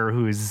narrator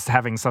who's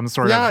having some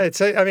sort of...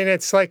 it's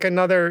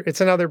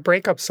another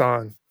breakup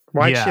song.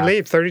 Why'd she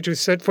leave?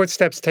 32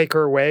 Footsteps take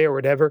her away or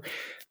whatever.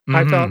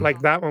 I felt like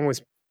that one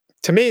was,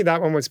 to me,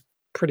 that one was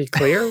pretty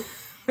clear.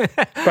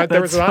 But there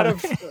was a lot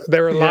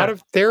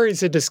of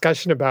theories and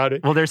discussion about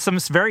it. Well, there's some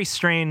very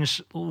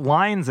strange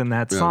lines in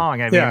that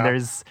song. I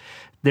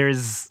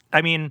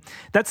mean,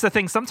 that's the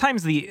thing.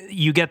 Sometimes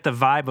you get the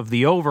vibe of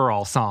the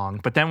overall song,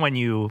 but then when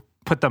you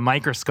put the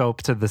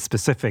microscope to the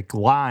specific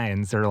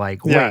lines, they're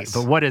like, wait,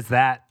 but what is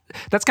that?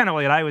 That's kind of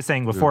what I was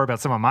saying before about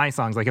some of my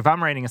songs. Like, if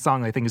I'm writing a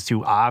song that I think is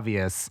too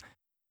obvious,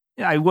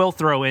 I will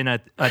throw in not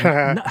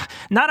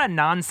a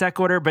non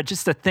sequitur, but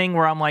just a thing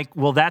where I'm like,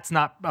 well, that's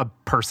not a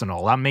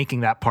personal. I'm making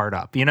that part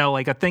up,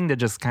 like a thing to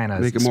just kind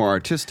of make it more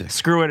artistic,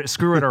 screw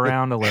it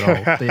around a little.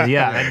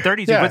 And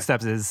 32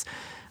 Footsteps is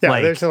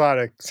there's a lot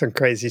of some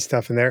crazy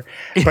stuff in there.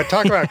 But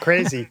talk about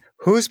crazy.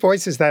 Whose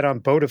voice is that on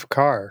Boat of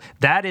Car?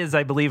 That is,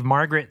 I believe,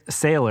 Margaret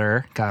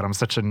Saylor. God, I'm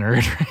such a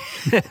nerd.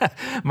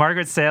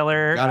 Margaret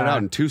Saylor. Got it out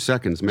in 2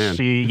 seconds, man.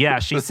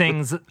 She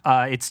sings,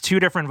 it's two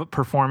different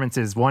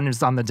performances. One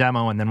is on the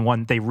demo, and then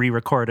one, they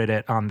re-recorded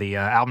it on the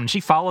album.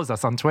 She follows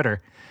us on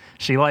Twitter.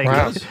 She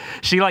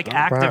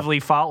actively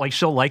follow,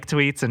 she'll like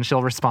tweets and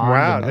she'll respond.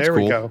 Wow, That's there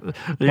cool. we go.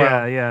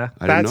 Yeah.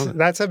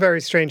 That's a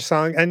very strange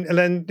song. And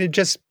then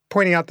just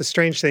pointing out the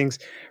strange things,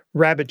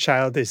 Rabbit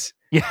Child is...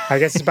 I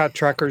guess it's about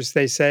truckers,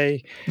 they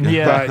say.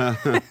 Yeah.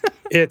 But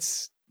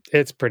it's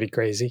pretty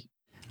crazy.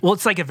 Well,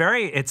 it's like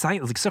it's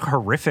like so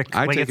horrific.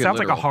 I Like take it it sounds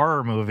like a literal.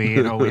 horror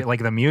movie,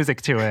 like the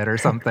music to it or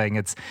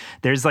something.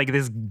 There's like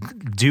this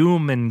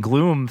doom and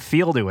gloom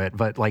feel to it,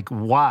 but like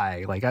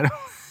why? Like I don't.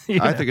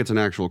 I think it's an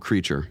actual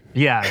creature.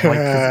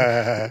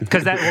 Yeah,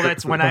 because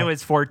that's when I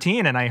was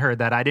 14 and I heard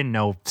that. I didn't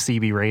know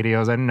CB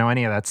radios. I didn't know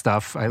any of that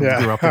stuff. I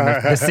grew up in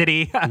the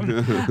city.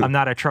 I'm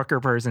not a trucker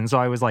person, so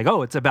I was like,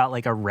 oh, it's about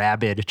like a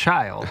rabid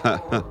child.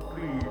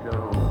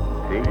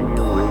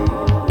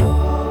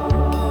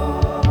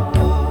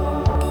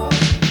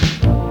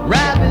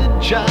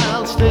 Rabid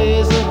child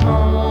stays at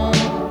home,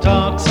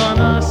 talks on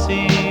a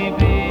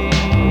CB.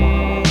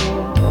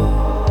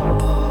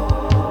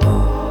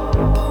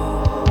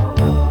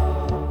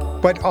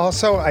 But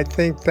also, I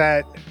think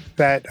that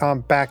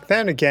back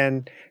then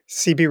again,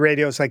 CB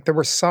radios, like there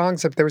was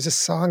a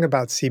song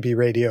about CB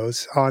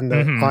radios on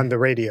the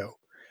radio.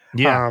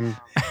 Yeah.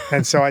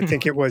 And so I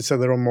think it was a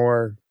little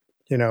more,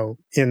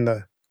 in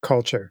the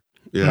culture.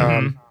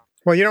 Yeah.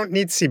 Well, you don't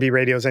need CB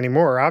radios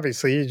anymore,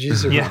 obviously. You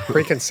use your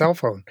freaking cell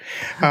phone.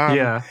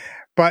 Yeah.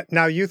 But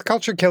now Youth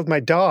Culture Killed My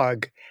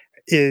Dog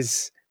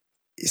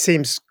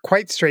seems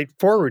quite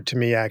straightforward to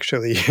me,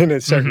 actually, in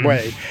a certain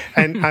way.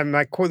 And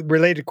my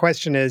related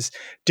question is,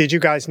 did you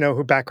guys know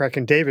who Bacharach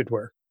and David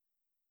were?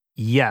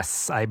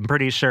 Yes, I'm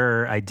pretty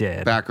sure I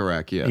did.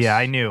 Bacharach, yes. Yeah,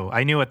 I knew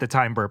at the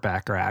time Burt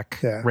Bacharach.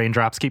 Yeah.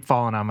 Raindrops Keep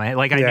Falling on My Head.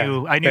 Like I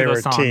knew they were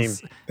those a team.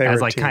 songs They as were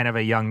a like team. kind of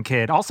a young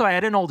kid. Also, I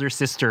had an older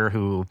sister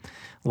who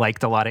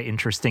liked a lot of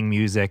interesting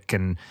music,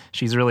 and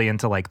she's really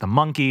into like the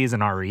Monkees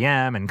and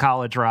REM and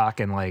college rock,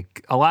 and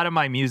like a lot of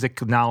my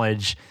music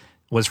knowledge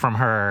was from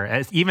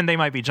her. Even They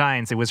Might Be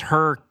Giants, it was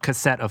her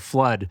cassette of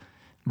Flood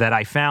that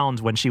I found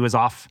when she was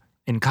off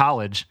in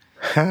college.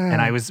 And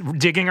I was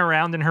digging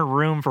around in her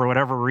room for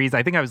whatever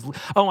reason. I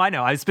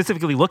was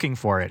specifically looking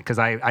for it because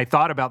I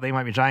thought about They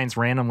Might Be Giants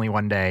randomly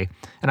one day.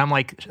 And I'm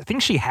like, I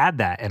think she had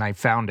that. And I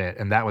found it.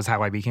 And that was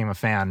how I became a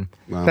fan.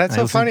 Wow. That's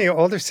so funny.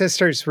 Older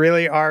sisters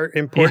really are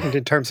important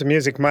in terms of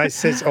music. My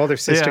older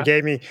sister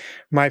gave me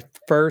my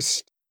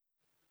first,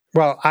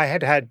 well, I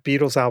had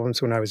Beatles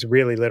albums when I was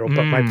really little,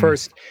 but my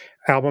first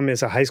album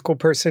as a high school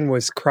person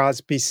was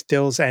Crosby,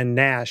 Stills, and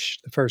Nash,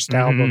 the first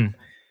album.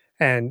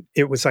 And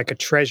it was like a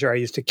treasure. I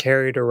used to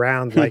carry it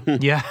around like,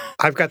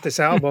 I've got this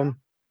album.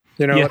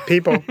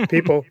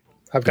 People,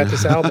 I've got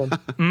this album.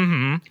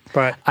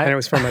 But and it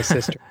was from my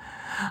sister.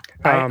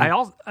 I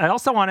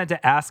also wanted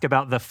to ask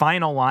about the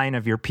final line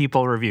of your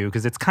People review,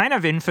 because it's kind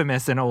of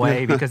infamous in a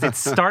way, because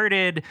it's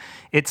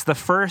the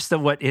first of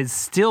what is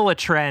still a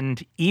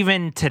trend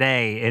even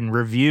today in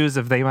reviews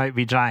of They Might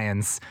Be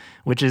Giants,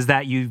 which is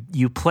that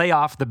you play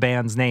off the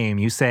band's name.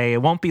 You say,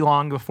 it won't be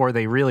long before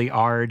they really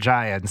are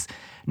Giants.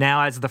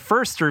 Now, as the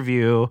first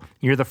review,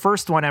 you're the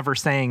first one ever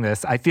saying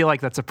this. I feel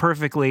like that's a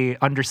perfectly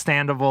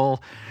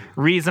understandable,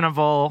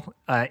 reasonable,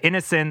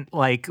 innocent,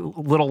 like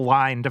little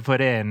line to put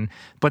in.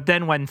 But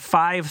then when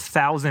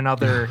 5,000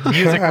 other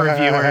music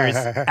reviewers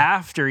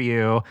after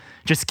you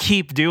just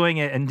keep doing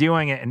it and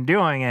doing it and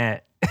doing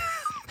it,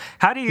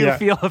 how do you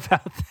feel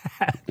about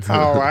that?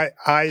 Oh,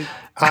 I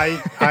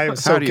am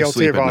so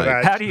guilty of all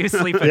that. How do you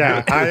sleep at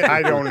night?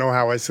 I don't know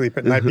how I sleep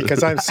at night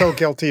because I'm so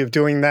guilty of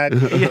doing that.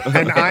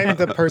 And I'm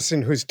the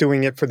person who's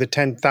doing it for the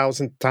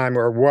 10,000th time,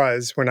 or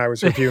was when I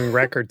was reviewing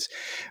records.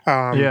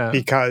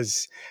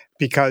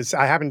 Because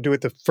I happened to do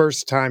it the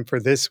first time for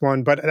this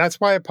one, but that's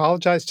why I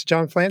apologized to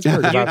John Flansburgh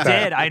about that.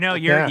 You did. I know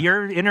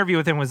your interview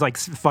with him was like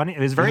funny. It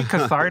was very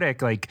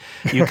cathartic. Like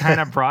you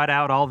kind of brought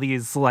out all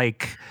these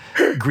like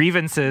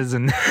grievances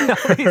and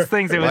all these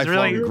things. It was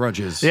really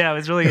grudges. Yeah, it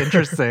was really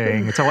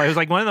interesting. So it was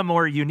like one of the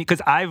more unique,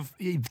 because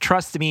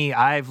trust me,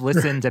 I've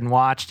listened and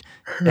watched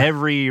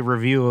every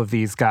review of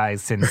these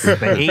guys since the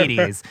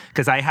 80s,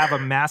 because I have a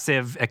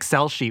massive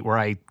Excel sheet where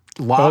I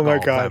log Oh my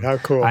all God, of them. how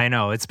cool. I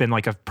know. It's been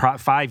like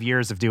 5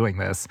 years of doing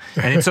this.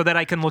 And so that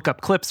I can look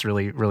up clips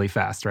really, really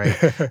fast, right?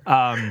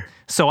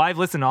 So I've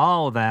listened to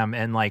all of them,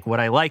 and like what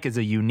I like is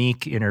a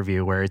unique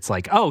interview where it's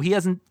like, oh, they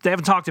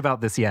haven't talked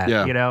about this yet.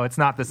 Yeah. It's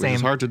not the same.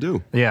 It's hard to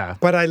do. Yeah.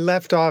 But I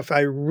left off,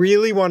 I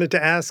really wanted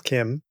to ask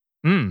him.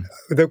 One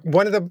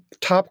of the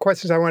top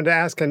questions I wanted to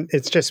ask, and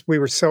it's just we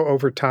were so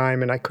over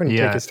time and I couldn't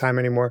take his time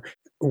anymore,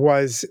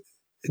 was,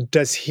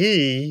 does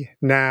he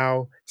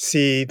now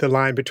see the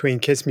line between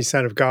Kiss Me,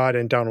 Son of God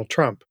and Donald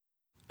Trump?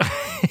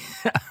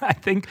 I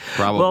think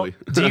probably.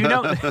 Well, do you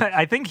know?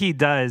 I think he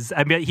does.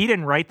 I mean, he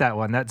didn't write that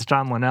one. That's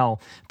John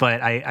Linnell.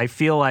 But I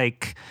feel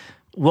like,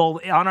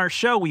 well, on our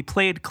show we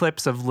played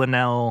clips of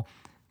Linnell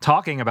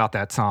talking about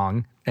that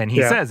song, and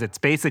he says it's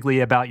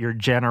basically about your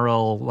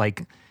general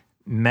like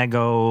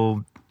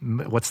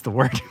what's the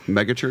word?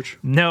 Megachurch?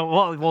 No,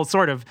 well,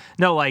 sort of.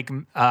 No, like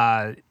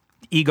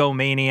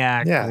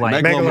egomaniac. Yeah,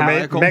 like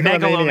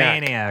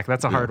megalomaniac.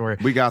 That's a hard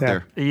word. We got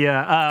there.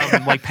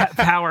 Yeah, like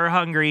power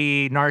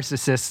hungry,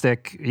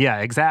 narcissistic. Yeah,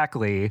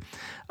 exactly.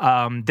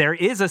 There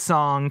is a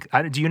song.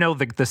 Do you know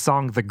the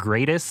song "The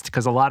Greatest"?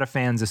 Because a lot of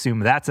fans assume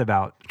that's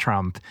about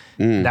Trump.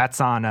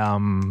 That's on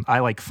 "I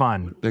Like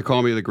Fun." They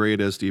call me the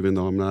greatest, even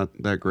though I'm not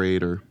that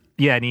great. Or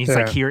Yeah, and he's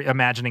like here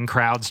imagining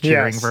crowds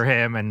cheering for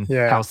him and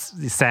how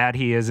sad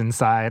he is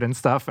inside and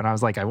stuff. And I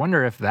was like, I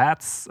wonder if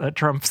that's a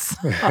Trump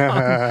song.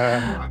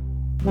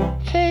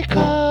 They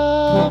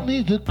call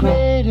me the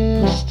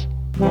greatest,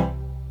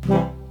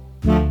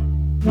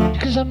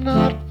 'cause I'm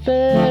not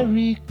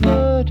very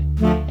good,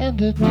 and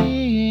they're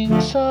being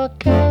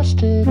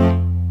sarcastic.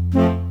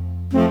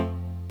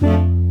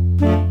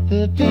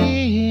 They're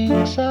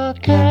being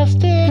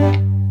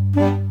sarcastic.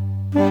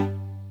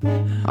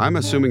 I'm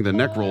assuming the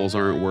neck rolls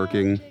aren't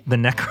working. The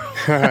neck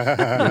You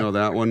know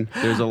that one?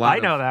 There's a lot. I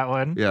know that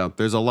one. Yeah,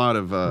 there's a lot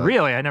of.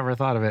 Really, I never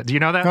thought of it. Do you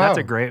know that? That's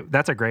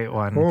a great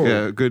one. Ooh.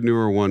 Yeah, good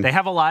newer one. They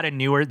have a lot of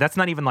newer. That's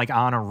not even like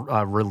on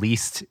a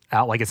released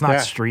out. Like it's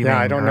not streaming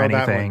I don't or know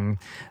anything.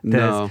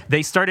 No.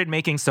 They started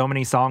making so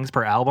many songs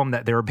per album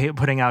that they were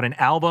putting out an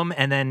album,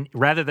 and then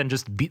rather than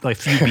just like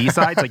few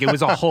B-sides, like it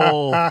was a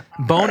whole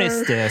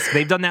bonus disc.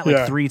 They've done that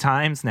like 3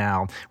 times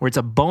now, where it's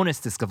a bonus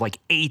disc of like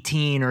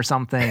 18 or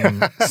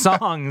something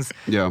songs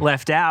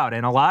left out,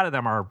 and a lot of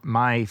them are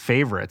my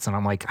favorites. And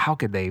I'm like, how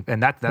could they?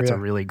 And that's a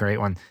really great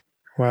one.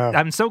 Wow.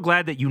 I'm so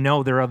glad that you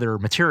know their other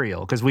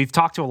material, because we've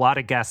talked to a lot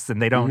of guests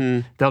and they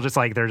don't. They're just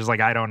like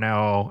I don't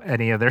know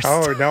any of their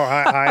stuff. Oh no,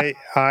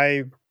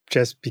 I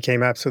just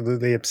became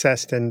absolutely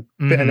obsessed and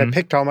I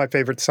picked all my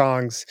favorite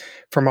songs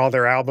from all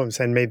their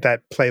albums and made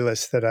that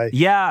playlist that I.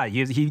 Yeah,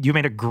 you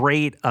made a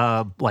great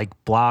like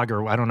blog,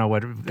 or I don't know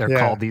what they're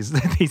called these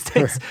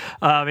days.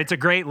 It's a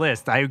great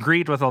list. I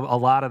agreed with a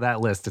lot of that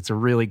list. It's a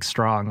really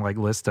strong like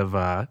list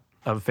of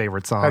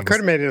favorite songs. I could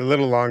have made it a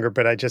little longer,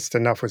 but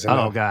enough was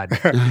enough. Oh God,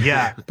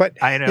 yeah.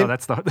 But I know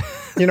that's the.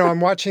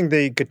 I'm watching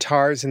the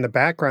guitars in the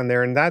background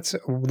there, and that's a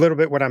little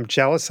bit what I'm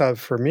jealous of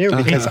from you,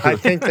 because I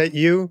think that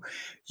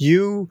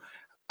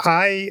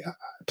I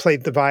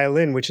played the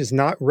violin, which is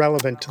not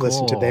relevant to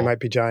listen to They Might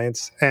Be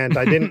Giants, and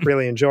I didn't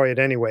really enjoy it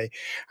anyway.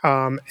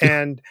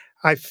 And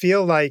I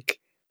feel like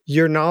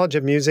your knowledge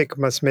of music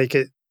must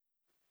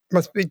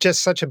be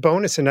just such a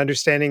bonus in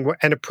understanding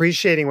and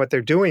appreciating what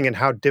they're doing and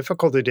how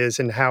difficult it is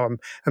and how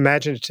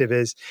imaginative it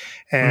is.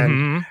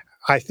 And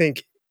I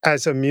think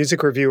as a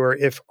music reviewer,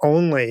 if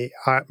only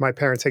my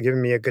parents had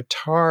given me a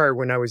guitar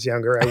when I was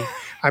younger,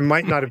 I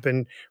might not have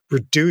been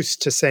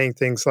reduced to saying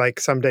things like,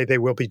 someday they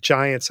will be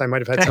giants. I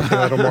might have had something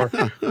a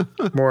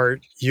little more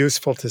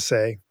useful to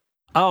say.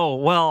 Oh,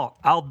 well,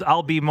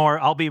 I'll be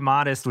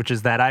modest, which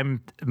is that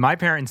my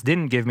parents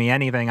didn't give me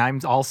anything.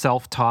 I'm all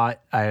self-taught.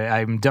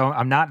 I'm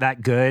not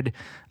that good.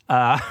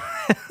 I'm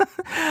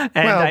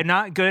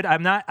not good.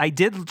 I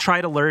did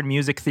try to learn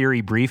music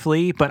theory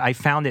briefly, but I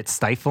found it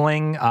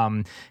stifling,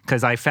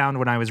 because I found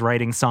when I was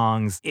writing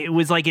songs, it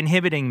was like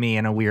inhibiting me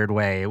in a weird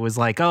way. It was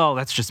like, oh,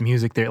 that's just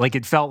music theory. Like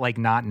it felt like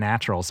not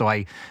natural. So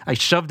I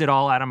shoved it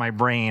all out of my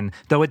brain,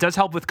 though it does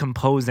help with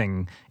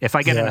composing. If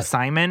I get an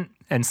assignment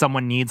and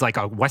someone needs like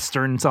a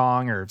Western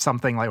song or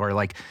something or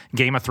like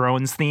Game of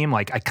Thrones theme,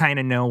 like I kind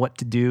of know what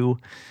to do.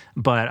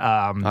 But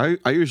I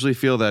usually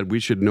feel that we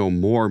should know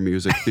more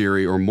music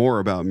theory or more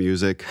about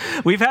music.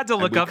 We've had to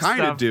look up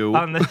stuff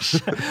on the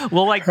show.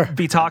 We'll like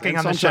be talking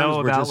on the show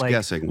about like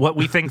guessing what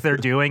we think they're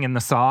doing in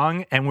the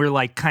song, and we're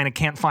like kind of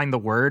can't find the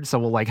word, so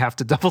we'll like have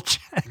to double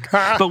check.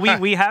 But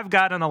we have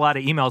gotten a lot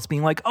of emails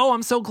being like, "Oh,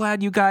 I'm so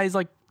glad you guys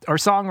like are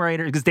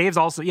songwriters," because Dave's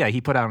also he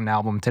put out an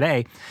album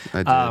today.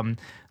 I did.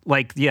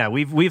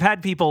 We've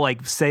had people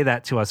like say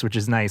that to us, which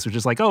is nice, which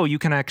is like, oh, you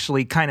can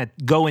actually kind of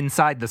go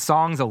inside the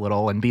songs a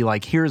little and be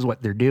like, here's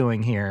what they're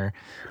doing here.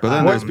 But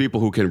then there's people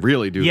who can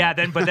really do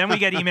that. But then we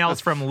get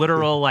emails from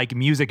literal like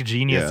music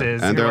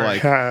geniuses. And they're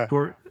like,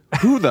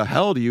 who the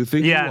hell do you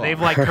think you are? They've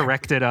like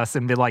corrected us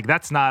and been like,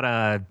 that's not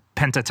a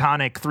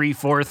pentatonic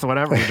 3/4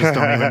 whatever. We just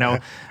don't even know.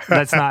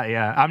 That's not.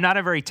 I'm not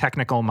a very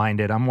technical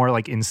minded. I'm more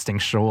like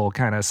instinctual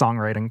kind of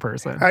songwriting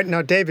person.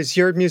 Now, Dave, is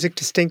your music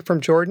distinct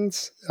from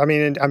Jordan's? I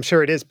mean, I'm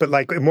sure it is, but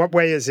like, in what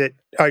way is it?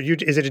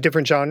 Is it a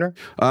different genre?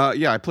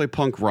 I play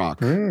punk rock,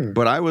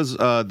 but I was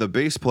the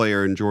bass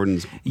player in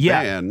Jordan's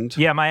band.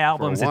 Yeah, my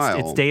albums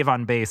it's Dave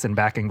on bass and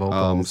backing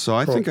vocals. So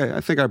I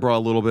think I brought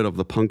a little bit of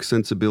the punk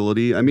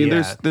sensibility. I mean,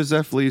 there's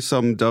definitely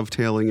some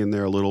dovetailing in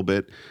there a little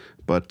bit.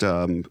 But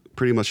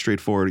pretty much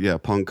straightforward,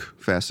 punk,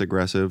 fast,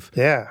 aggressive.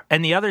 Yeah.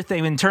 And the other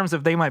thing, in terms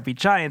of They Might Be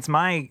Giants,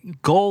 my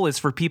goal is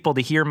for people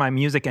to hear my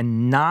music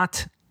and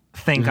not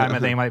think I'm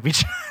a They Might Be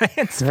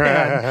Giants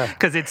fan,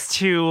 because it's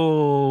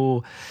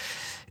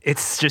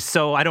just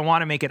so, I don't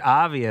want to make it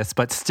obvious,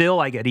 but still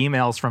I get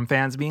emails from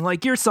fans being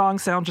like, your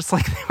songs sound just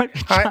like They Might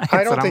Be Giants.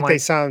 I don't think they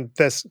sound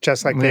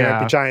just like They Might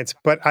Be Giants,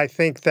 but I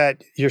think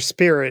that your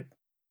spirit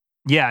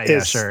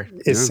is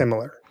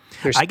similar.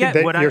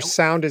 Your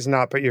sound is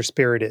not, but your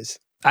spirit is.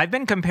 I've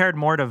been compared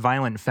more to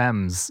Violent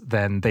Femmes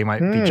than They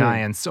Might Be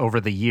Giants over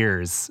the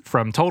years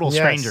from total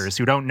strangers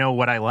who don't know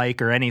what I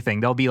like or anything.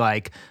 They'll be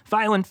like,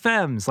 Violent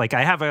Femmes. Like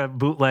I have a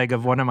bootleg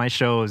of one of my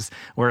shows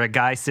where a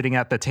guy sitting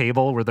at the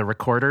table where the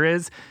recorder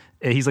is,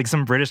 he's like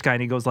some British guy,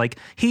 and he goes like,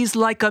 he's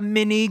like a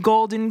mini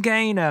Golden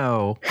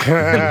Gano.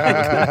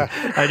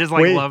 I just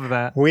love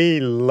that. We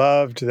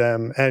loved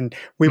them. And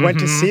we went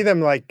to see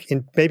them like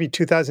in maybe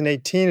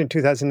 2018 and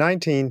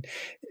 2019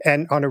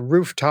 and on a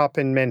rooftop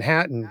in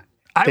Manhattan.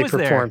 I They was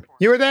performed. there.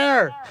 You were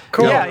there.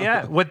 Cool.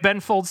 Yeah. With Ben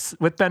Folds,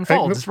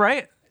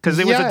 right? Because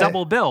it was a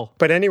double bill.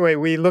 But anyway,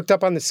 we looked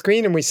up on the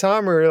screen and we saw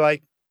him. We were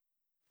like,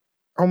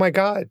 "Oh my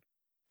God,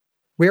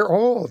 we're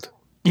old."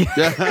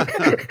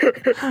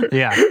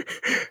 Yeah.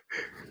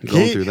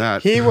 Going through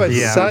that. He was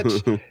such,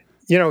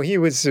 he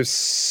was a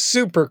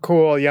super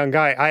cool young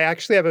guy. I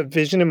actually have a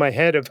vision in my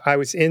head of I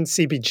was in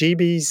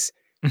CBGB's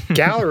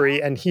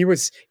gallery and he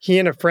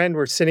and a friend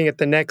were sitting at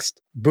the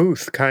next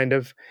booth kind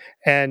of,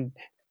 and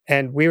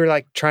we were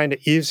like trying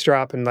to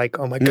eavesdrop and like,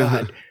 oh my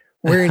God,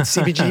 we're in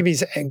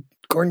CBGB's and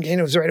Gordon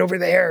Gano's right over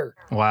there.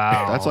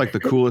 Wow. That's like the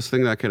coolest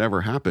thing that could ever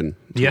happen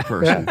to a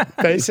person. Yeah,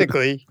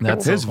 basically.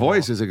 His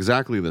voice is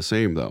exactly the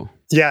same, though.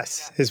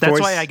 Yes, his voice. That's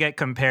why I get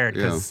compared,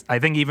 because I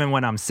think even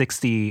when I'm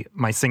 60,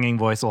 my singing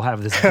voice will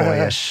have this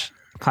boyish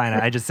kind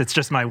of. It's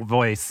just my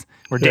voice.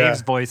 Where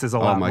Dave's voice is a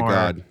lot more. Oh my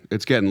God,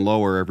 it's getting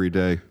lower every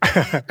day.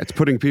 It's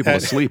putting people to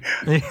sleep.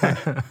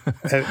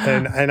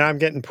 And I'm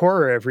getting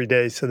poorer every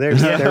day. So there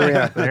we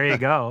are. There you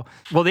go.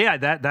 Well, yeah,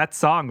 that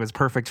song was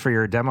perfect for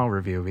your demo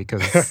review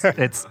because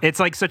it's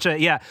like such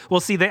a Well,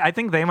 see, I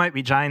think They Might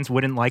Be Giants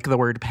wouldn't like the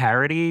word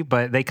parody,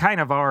 but they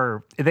kind of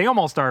are. They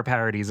almost are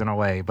parodies in a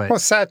way. But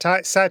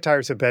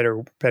satire's a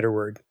better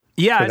word.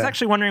 Yeah, I was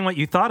actually wondering what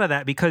you thought of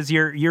that because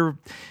your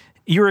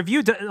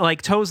review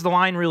like toes the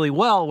line really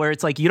well, where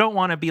it's like you don't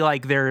want to be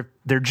like they're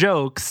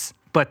jokes,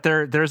 but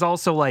there's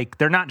also like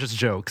they're not just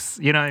jokes.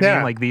 You know what I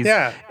mean? Like these.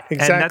 Yeah,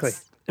 exactly.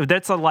 And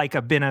that's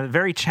been a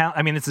very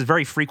I mean, it's a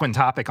very frequent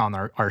topic on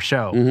our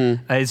show.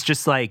 Mm-hmm. It's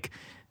just like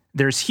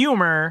there's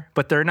humor,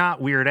 but they're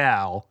not Weird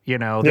Al.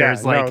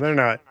 There's no, they're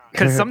not.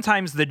 Because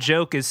sometimes the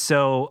joke is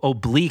so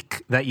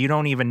oblique that you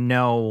don't even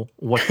know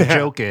what the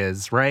joke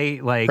is,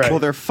 right? Like, well,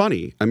 they're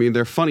funny. I mean,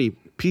 they're funny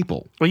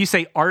people. Well, you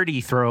say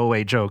arty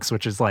throwaway jokes,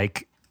 which is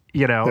like,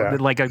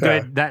 like a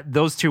good that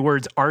those two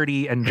words,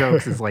 arty and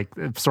jokes, is like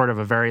sort of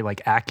a very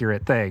like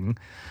accurate thing.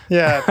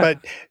 Yeah,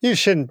 but you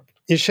shouldn't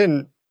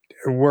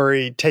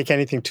take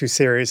anything too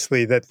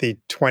seriously that the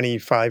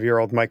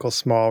 25-year-old Michael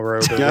Small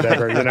wrote or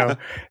whatever.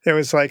 It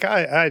was like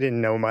I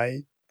didn't know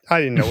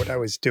what I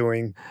was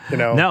doing.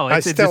 No,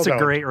 it's a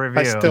great review.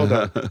 I still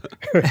don't.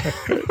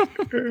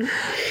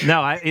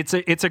 No,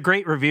 it's a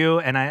great review,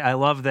 and I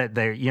love that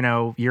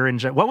you're in.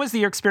 What was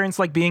your experience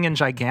like being in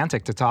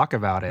Gigantic to talk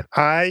about it?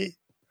 I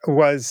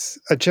was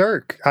a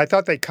jerk. I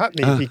thought they cut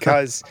me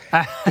because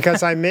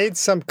I made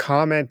some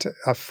comment,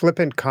 a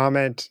flippant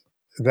comment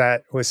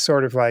that was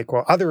sort of like,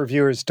 well, other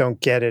reviewers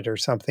don't get it or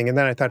something. And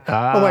then I thought,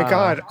 oh my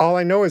God, all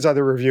I know is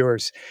other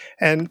reviewers.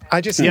 And I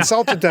just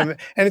insulted them,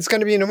 and it's going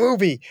to be in a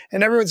movie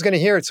and everyone's going to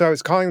hear it. So I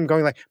was calling them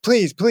going like,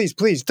 please, please,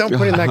 please don't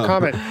put in that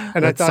comment.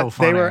 And I thought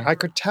I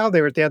could tell they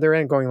were at the other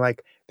end going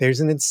like, there's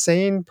an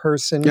insane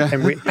person.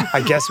 And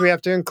I guess we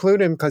have to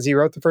include him because he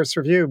wrote the first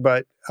review,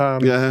 but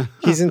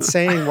he's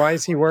insane. Why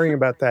is he worrying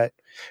about that?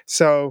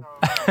 So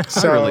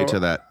I relate to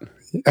that.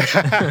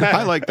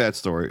 I like that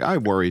story. I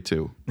worry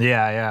too.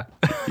 Yeah.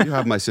 You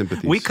have my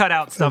sympathies. We cut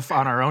out stuff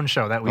on our own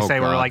show that we say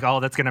we're like, oh,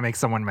 that's going to make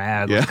someone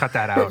mad. Let's cut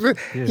that out.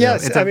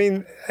 Yes,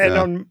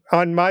 and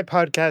on my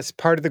podcast,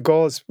 part of the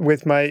goal is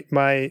with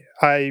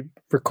I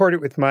record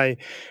it with my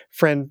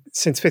friend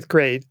since 5th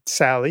grade,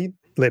 Sally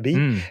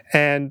Libby,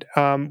 and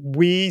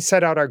we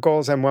set out our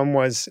goals, and one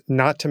was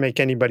not to make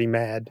anybody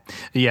mad.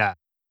 Yeah.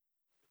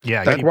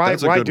 Like,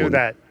 why do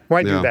that?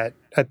 Why do that?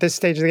 At this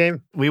stage of the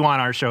game? We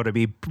want our show to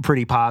be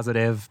pretty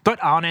positive, but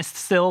honest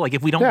still. Like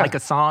if we don't like a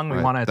song, we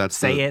want to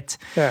say it.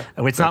 Yeah.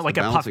 It's not like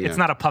it's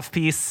not a puff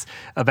piece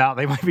about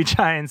They Might Be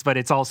Giants, but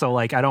it's also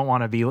like, I don't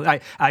want to be,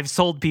 I've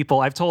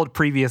told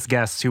previous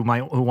guests who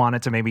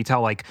wanted to maybe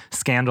tell like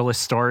scandalous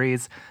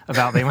stories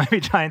about They Might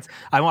Be Giants.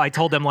 I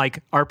told them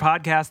like, our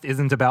podcast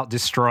isn't about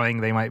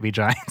destroying They Might Be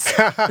Giants.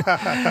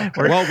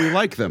 Well, we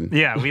like them.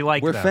 Yeah, we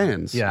like them. We're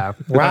fans. Yeah.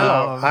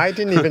 Wow.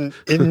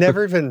 It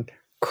never even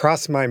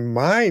crossed my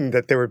mind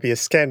that there would be a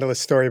scandalous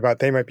story about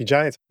They Might Be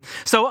Giants.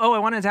 So, I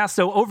wanted to ask,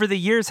 so over the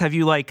years, have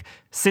you like,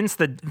 since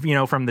the,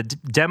 from the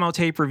demo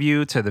tape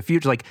review to the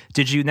future, like,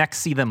 did you next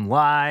see them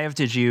live?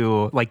 Did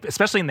you, like,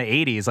 especially in the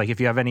 80s, like, if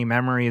you have any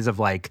memories of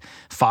like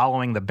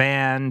following the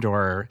band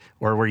or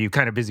were you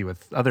kind of busy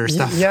with other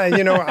stuff? Yeah,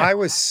 I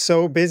was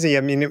so busy.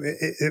 I mean,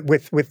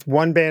 with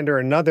one band or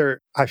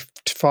another, I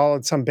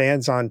followed some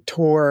bands on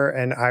tour,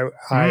 and I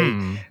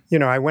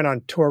went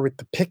on tour with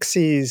the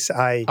Pixies.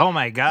 Oh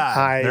my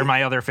God. They're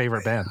my other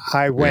favorite band.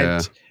 I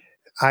went,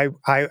 I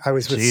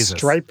was with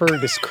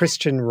Stryper, this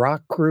Christian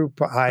rock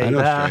group. I know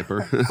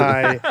Stryper.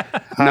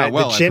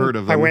 I've heard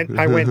of them.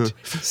 I went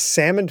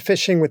salmon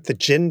fishing with the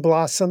Gin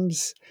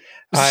Blossoms.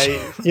 That's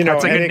a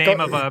good name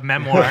of a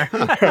memoir.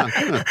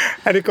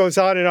 And it goes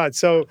on and on.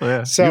 So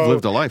you've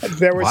lived a life.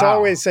 There was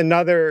always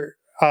another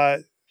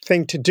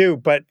thing to do,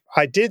 but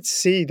I did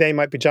see They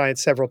Might Be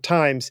Giants several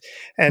times.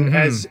 And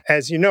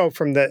as you know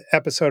from the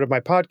episode of my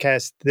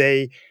podcast,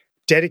 they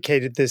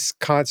dedicated this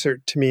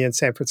concert to me in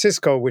San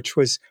Francisco, which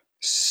was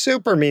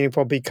super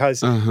meaningful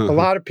because a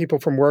lot of people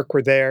from work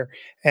were there,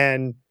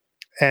 and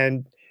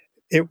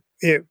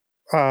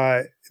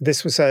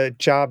this was a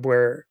job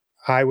where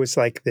I was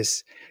like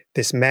this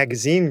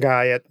magazine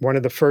guy at one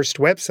of the first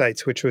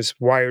websites, which was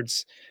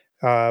Wired's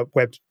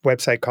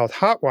website called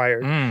Hot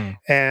Wired.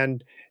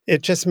 And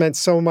it just meant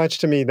so much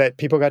to me that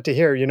people got to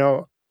hear,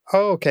 oh,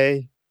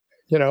 okay.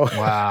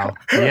 Wow.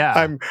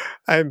 Yeah.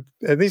 I'm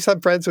at least I'm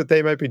friends with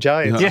They Might Be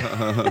Giants.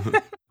 Yeah.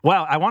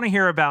 Well, I want to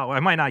hear about, I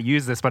might not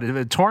use this,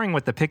 but touring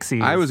with the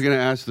Pixies. I was going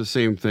to ask the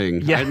same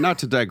thing. Yeah. Not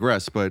to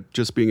digress, but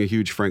just being a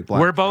huge Frank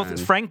Black We're both, fan.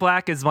 Frank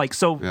Black is like,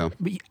 so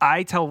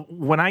I tell,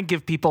 when I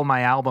give people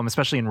my album,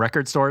 especially in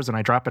record stores, and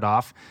I drop it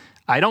off,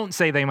 I don't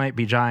say They Might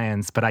Be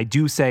Giants, but I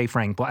do say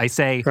Frank Black. I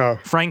say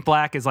Frank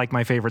Black is like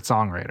my favorite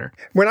songwriter.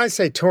 When I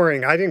say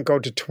touring, I didn't go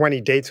to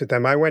 20 dates with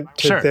them. I went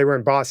to, they were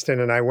in Boston,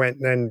 and I went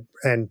and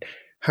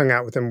hung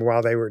out with them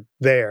while they were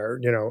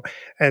there,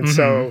 And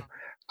so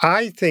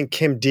I think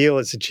Kim Deal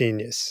is a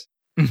genius.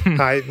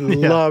 I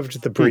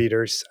loved The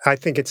Breeders. I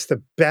think it's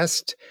the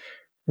best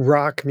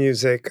rock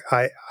music.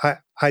 I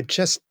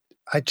just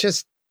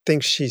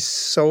think she's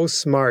so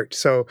smart.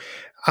 So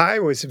I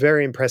was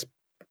very impressed.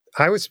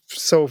 I was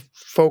so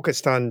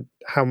focused on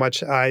how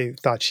much I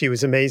thought she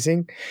was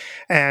amazing.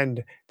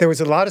 And there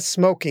was a lot of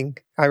smoking.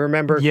 I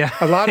remember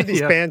a lot of these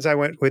bands I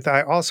went with.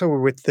 I also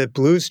were with the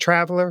Blues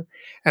Traveler,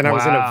 and I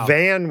was in a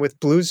van with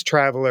Blues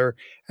Traveler,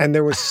 and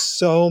there was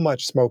so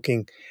much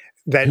smoking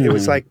that it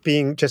was like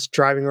being just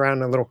driving around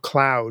in a little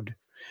cloud.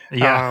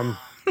 Yeah.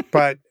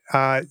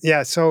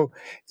 So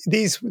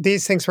these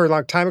things were a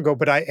long time ago,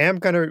 but I am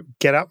going to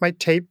get out my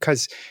tape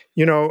because,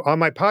 on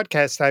my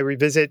podcast, I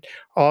revisit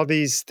all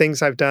these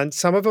things I've done,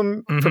 some of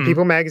them for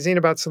People Magazine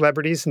about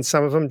celebrities, and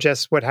some of them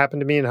just what happened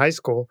to me in high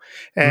school.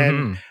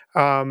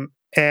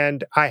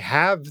 And I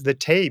have the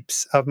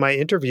tapes of my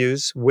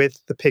interviews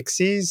with the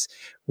Pixies,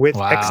 with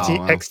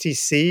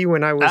XTC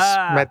when I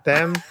met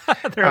them.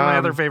 They're my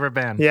other favorite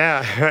band.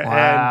 Yeah.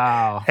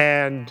 Wow.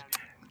 And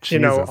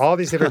Jesus. all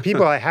these different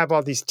people. I have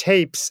all these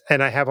tapes,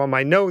 and I have all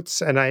my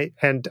notes, and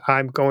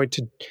I'm going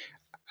to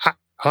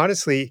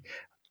honestly,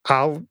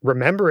 I'll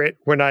remember it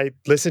when I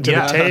listen to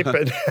the tape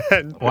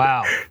and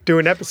do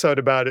an episode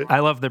about it. I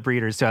love The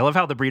Breeders too. I love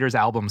how The Breeders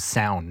albums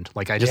sound.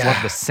 Like I just love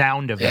the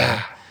sound of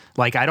them.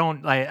 Like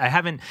I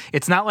haven't,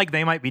 it's not like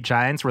They Might Be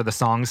Giants where the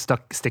songs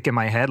stick in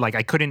my head. Like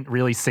I couldn't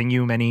really sing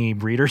you many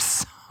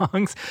Breeders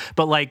songs,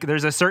 but like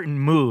there's a certain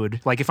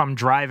mood. Like if I'm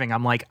driving,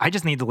 I'm like, I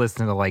just need to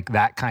listen to like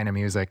that kind of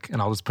music,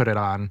 and I'll just put it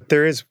on.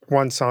 There is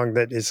one song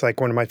that is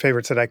like one of my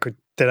favorites that I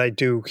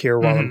do hear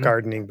while I'm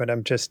gardening, but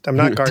I'm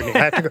not gardening. I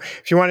have to go,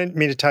 if you wanted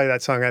me to tell you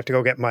that song, I have to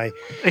go get my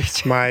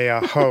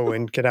hoe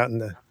and get out in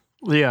the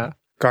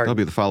garden. That'll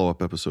be the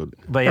follow-up episode.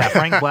 But yeah,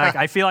 Frank Black,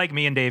 I feel like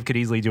me and Dave could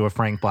easily do a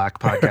Frank Black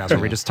podcast where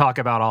we just talk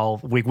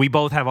about we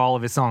both have all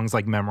of his songs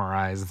like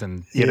memorized,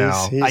 and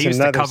I used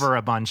to cover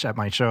a bunch at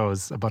my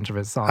shows, a bunch of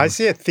his songs. I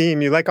see a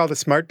theme. You like all the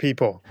smart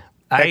people.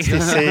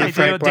 XTC,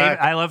 Frank Black.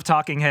 I love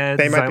Talking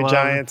Heads. They Might Be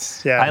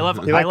Giants. Yeah. I love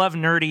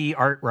nerdy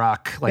art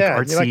rock, like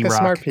artsy like the rock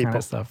smart people. kind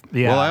of stuff.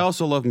 Yeah. Well, I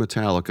also love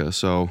Metallica,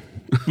 so...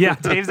 Yeah,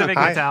 Dave's a big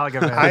Metallica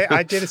fan.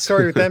 I did a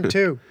story with them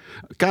too.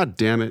 God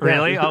damn it.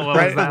 Really? Oh,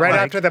 what was that right like?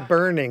 after the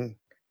burning.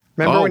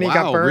 Remember when he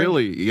got burned?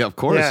 Really? Yeah, of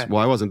course. Yeah.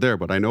 Well, I wasn't there,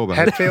 but I know about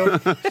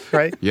Hetfield, it.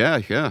 right? Yeah.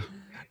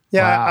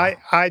 Yeah, wow.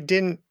 I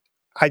didn't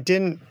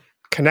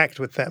connect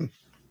with them.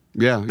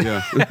 Yeah.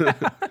 There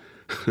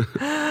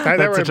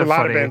were a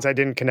lot of bands I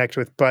didn't connect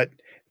with, but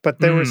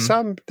there were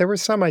some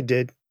I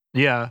did.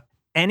 Yeah.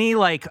 Any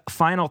like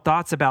final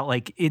thoughts about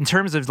like in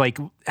terms of like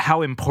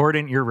how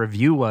important your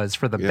review was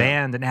for the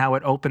band and how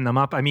it opened them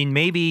up? I mean,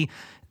 maybe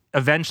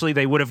eventually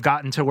they would have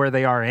gotten to where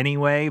they are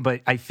anyway,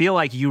 but I feel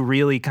like you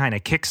really kind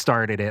of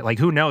kickstarted it. Like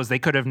who knows? They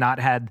could have not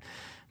had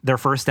their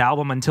first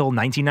album until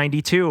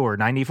 1992 or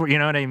 94. You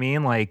know what I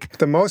mean? Like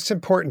the most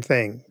important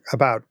thing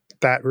about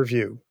that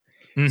review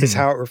is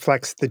how it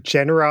reflects the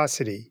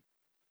generosity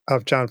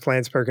of John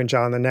Flansburgh and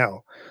John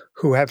Linnell,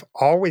 who have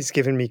always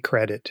given me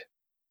credit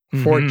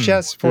for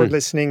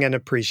listening and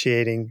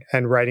appreciating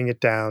and writing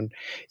it down.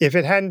 If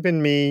it hadn't been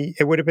me,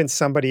 it would have been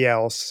somebody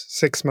else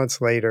 6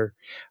 months later.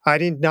 I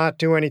did not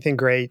do anything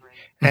great,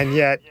 and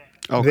yet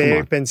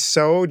they've been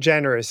so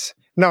generous.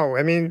 No,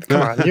 I mean,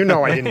 come on. You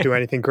know I didn't do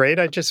anything great.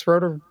 I just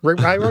wrote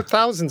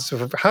hundreds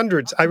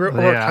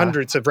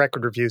of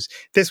record reviews.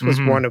 This was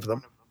one of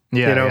them.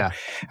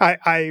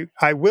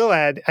 I will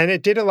add, and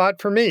it did a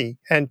lot for me.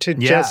 And to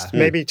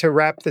maybe to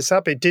wrap this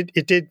up, it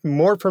did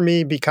more for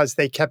me because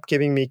they kept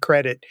giving me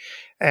credit,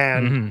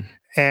 and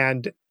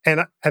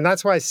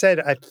that's why I said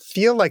I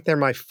feel like they're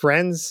my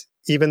friends,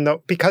 even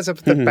though because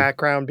of the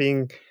background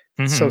being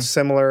so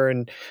similar,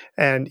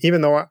 and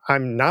even though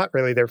I'm not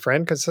really their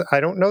friend because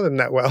I don't know them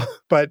that well,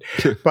 but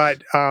you're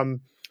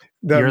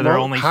their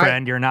only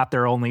friend. You're not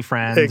their only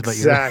friend.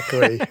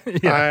 Exactly.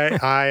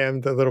 But I am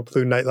the little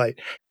blue nightlight.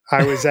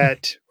 I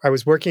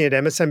was working at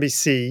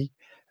MSNBC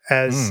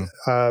as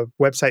a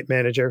website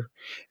manager,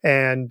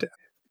 and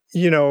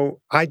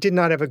I did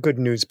not have a good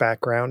news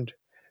background,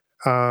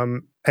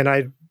 and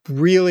I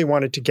really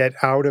wanted to get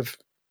out of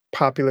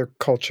popular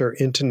culture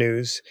into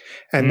news,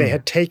 and they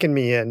had taken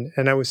me in,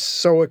 and I was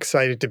so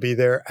excited to be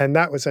there, and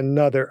that was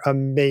another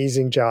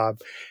amazing job.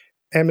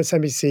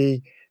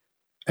 MSNBC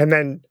And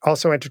then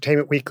also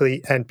Entertainment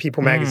Weekly and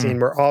People Magazine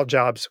were all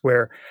jobs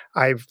where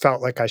I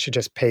felt like I should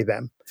just pay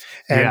them.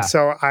 And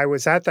so I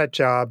was at that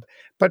job,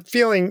 but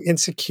feeling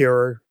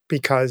insecure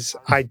because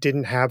I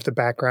didn't have the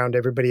background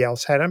everybody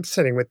else had. I'm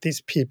sitting with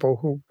these people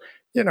who,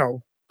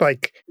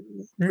 like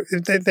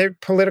they're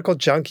political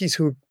junkies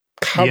who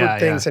covered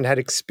things and had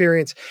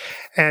experience.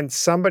 And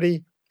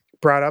somebody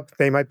brought up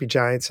They Might Be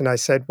Giants, and I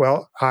said,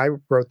 well, I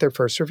wrote their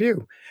first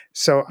review.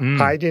 So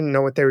I didn't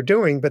know what they were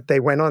doing, but they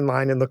went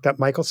online and looked up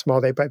Michael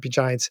Small, They Might Be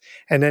Giants,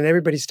 and then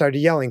everybody started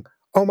yelling,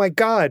 oh my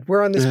God,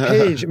 we're on this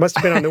page. It must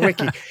have been on the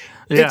wiki.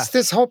 It's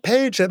this whole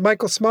page that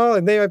Michael Small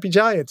and They Might Be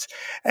Giants.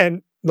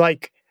 And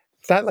that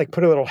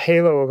put a little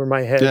halo over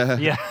my head.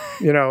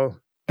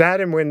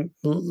 That and when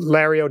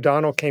Larry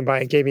O'Donnell came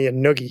by and gave me a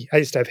noogie. I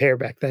used to have hair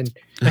back then.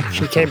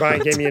 He came by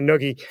and gave me a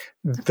noogie.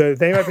 The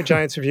They Might Be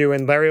Giants review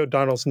and Larry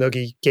O'Donnell's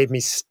noogie gave me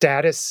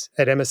status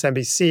at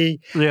MSNBC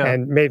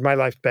and made my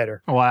life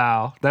better.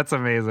 Wow, that's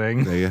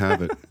amazing. There you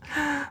have it.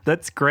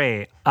 That's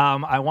great.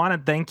 I want to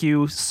thank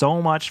you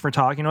so much for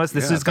talking to us.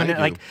 This is going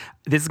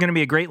to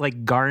be a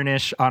great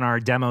garnish on our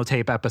demo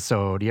tape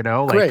episode,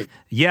 Great.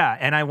 Yeah,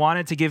 and I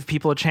wanted to give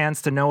people a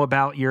chance to know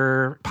about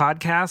your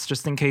podcast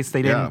just in case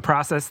they didn't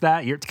process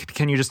that.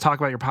 Can you just talk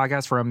about your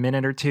podcast for a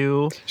minute or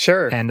two?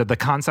 Sure. And the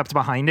concept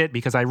behind it,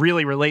 because I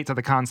really relate to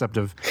the concept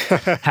of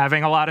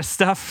having a lot of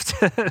stuff,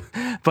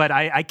 but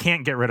I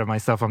can't get rid of my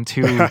stuff. I'm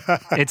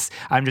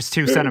just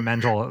too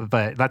sentimental,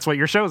 but that's what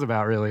your show's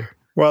about, really.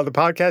 Well, the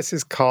podcast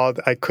is called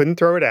I Couldn't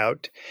Throw It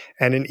Out.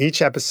 And in each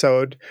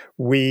episode,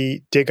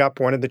 we dig up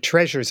one of the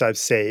treasures I've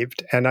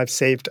saved. And I've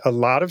saved a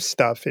lot of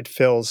stuff. It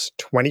fills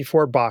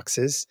 24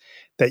 boxes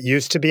that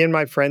used to be in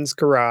my friend's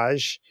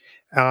garage.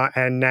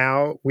 And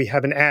now we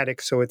have an attic,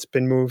 so it's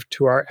been moved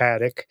to our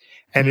attic.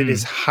 And it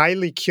is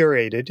highly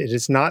curated. It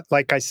is not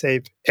like I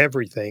save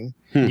everything.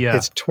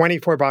 It's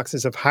 24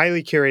 boxes of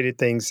highly curated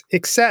things,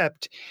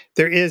 except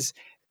there is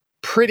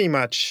pretty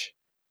much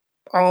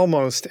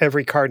almost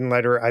every card and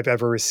letter I've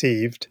ever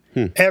received,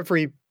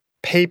 every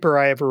paper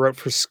I ever wrote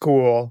for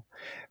school,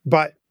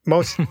 but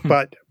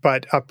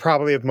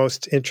probably of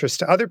most interest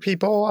to other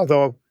people,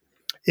 although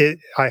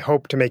I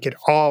hope to make it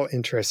all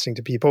interesting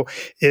to people,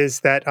 is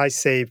that I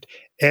saved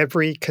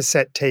every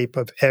cassette tape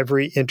of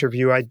every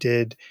interview I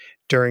did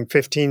during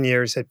 15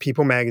 years at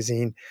People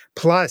Magazine,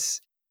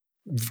 plus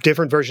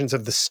different versions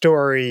of the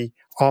story,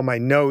 all my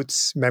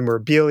notes,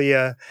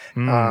 memorabilia,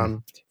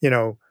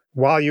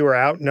 while you were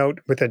out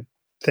note with a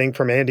thing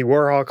from Andy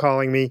Warhol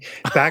calling me,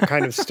 that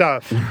kind of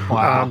stuff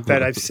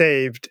that I've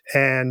saved.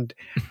 And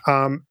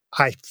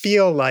I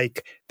feel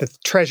like the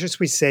treasures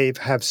we save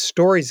have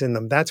stories in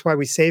them. That's why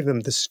we save them.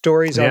 The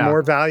stories are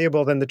more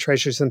valuable than the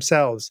treasures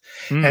themselves.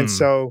 And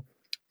so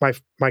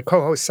my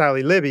co-host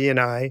Sally Libby and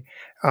I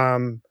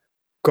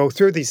go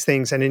through these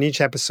things, and in each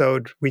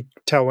episode we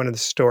tell one of the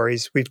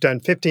stories. We've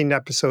done 15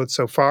 episodes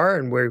so far,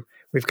 and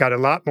we've got a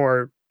lot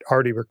more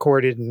already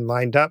recorded and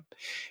lined up.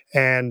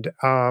 And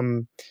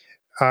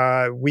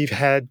we've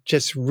had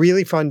just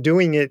really fun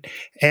doing it,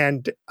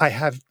 and I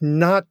have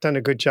not done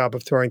a good job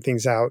of throwing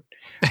things out,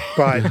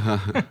 but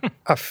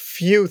a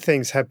few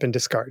things have been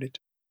discarded.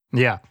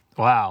 Yeah.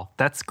 Wow,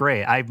 that's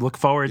great. I look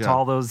forward to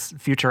all those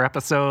future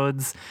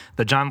episodes.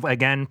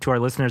 Again, to our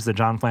listeners, the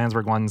John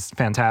Flansburgh one's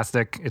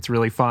fantastic. It's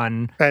really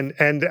fun. And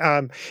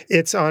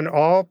it's on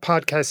all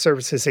podcast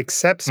services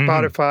except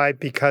Spotify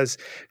because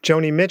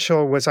Joni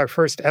Mitchell was our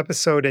first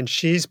episode and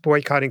she's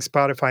boycotting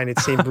Spotify, and it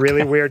seemed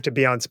really weird to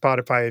be on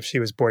Spotify if she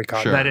was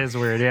boycotting. Sure. That is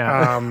weird,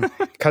 yeah.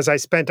 Because I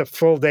spent a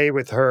full day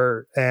with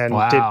her and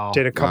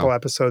did a couple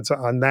episodes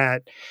on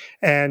that.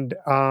 And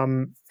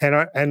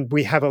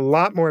we have a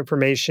lot more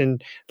information,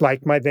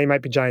 like They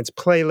Might Be Giants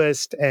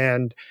playlist,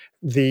 and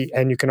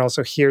you can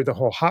also hear the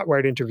whole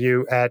Hotwired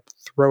interview at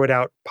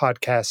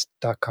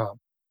throwitoutpodcast.com.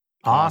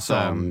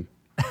 Awesome.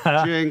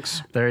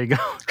 Jinx. There you go.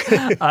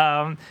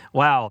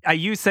 Wow.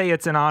 You say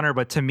it's an honor,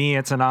 but to me,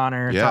 it's an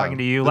honor talking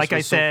to you. Like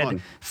I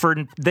said, for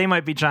They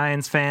Might Be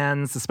Giants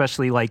fans,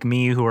 especially like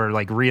me, who are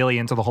like really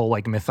into the whole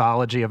like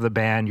mythology of the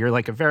band, you're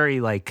like a very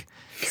like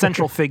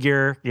central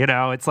figure,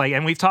 it's like,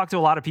 and we've talked to a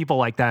lot of people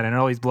like that, and it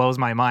always blows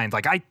my mind.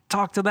 Like, I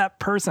talked to that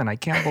person. I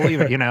can't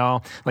believe it,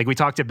 Like, we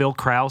talked to Bill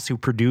Krause, who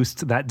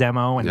produced that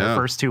demo and the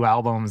first two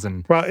albums.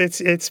 And well,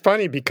 it's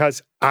funny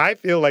because I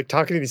feel like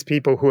talking to these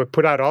people who have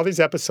put out all these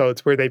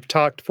episodes where they've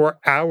talked for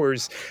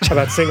hours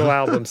about single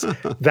albums.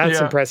 That's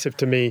impressive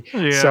to me.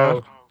 Yeah.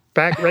 So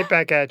right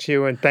back at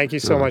you, and thank you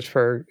so much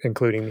for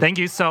including me. Thank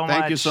you so much.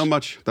 Thank you so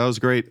much. That was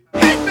great.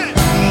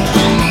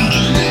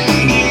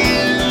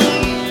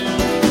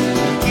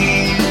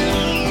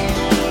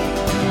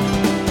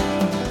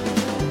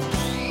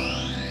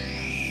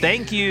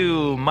 Thank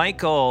you,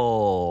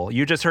 Michael.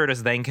 You just heard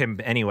us thank him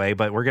anyway,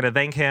 but we're going to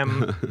thank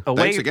him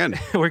away. Thanks again.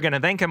 We're going to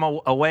thank him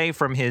away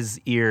from his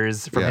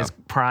ears, from his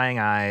prying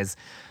eyes.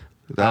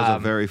 That was a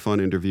very fun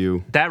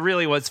interview. That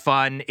really was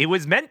fun. It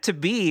was meant to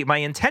be, my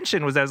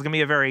intention was that it was going to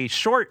be a very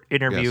short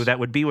interview that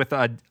would be with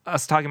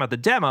us talking about the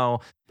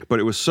demo. But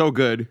it was so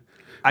good.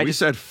 We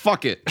said,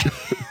 fuck it.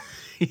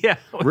 Yeah.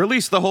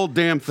 Release the whole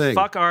damn thing.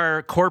 Fuck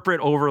our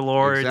corporate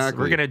overlords.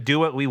 Exactly. We're going to do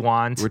what we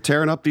want. We're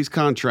tearing up these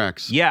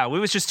contracts. Yeah, it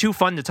was just too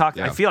fun to talk.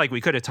 Yeah. I feel like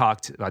we could have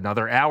talked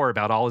another hour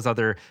about all his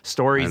other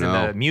stories in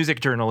the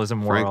music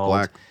journalism Frank world.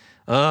 Black.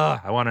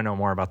 I want to know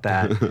more about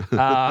that.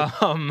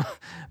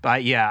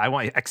 But yeah, I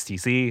want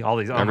XTC, all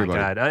these. Oh Everybody.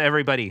 my God.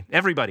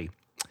 Everybody.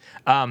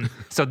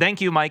 So thank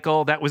you,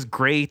 Michael. That was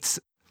great.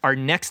 Our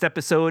next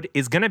episode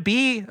is going to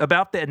be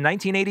about the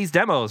 1980s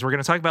demos. We're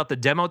going to talk about the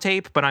demo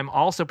tape, but I'm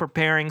also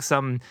preparing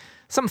some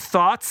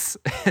thoughts,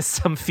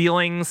 some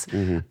feelings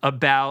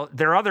about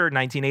their other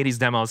 1980s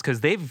demos, because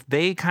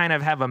they kind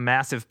of have a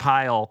massive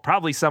pile,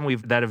 probably some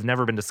that have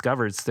never been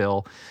discovered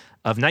still,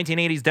 of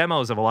 1980s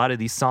demos of a lot of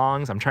these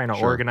songs. I'm trying to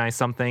organize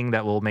something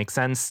that will make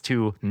sense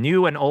to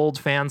new and old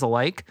fans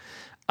alike.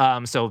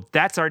 So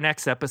that's our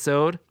next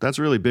episode. That's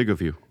really big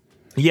of you.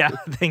 Yeah,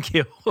 thank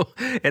you.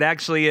 It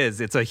actually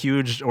is. It's a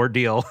huge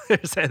ordeal.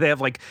 They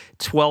have like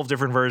 12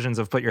 different versions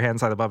of Put Your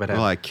Hands on the Bubblehead.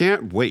 Well, I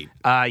can't wait.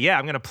 Yeah,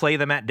 I'm going to play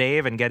them at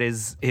Dave and get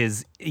his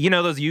those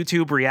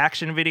YouTube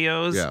reaction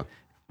videos? Yeah.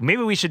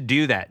 Maybe we should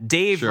do that.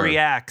 Dave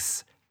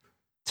reacts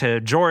to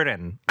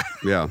Jordan.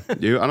 Yeah. I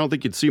don't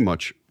think you'd see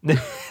much.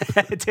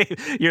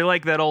 Dave, you're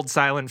like that old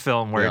silent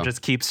film where it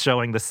just keeps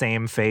showing the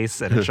same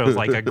face, and it shows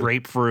like a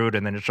grapefruit,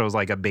 and then it shows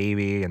like a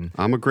baby. And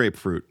I'm a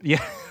grapefruit.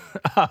 Yeah.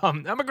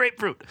 I'm a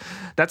grapefruit.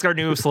 That's our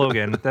new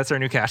slogan. That's our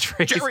new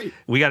catchphrase. Jerry.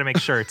 We got to make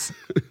shirts.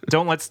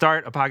 Don't let's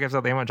start a podcast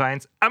about the Amo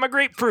Giants. I'm a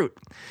grapefruit.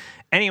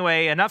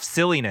 Anyway, enough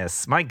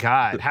silliness. My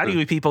God, how do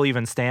you people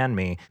even stand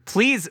me?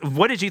 Please,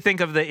 what did you think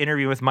of the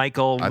interview with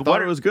Michael? I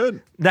thought it was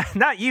good.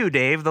 Not you,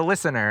 Dave, the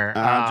listener.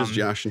 I'm just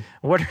joshing.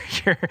 What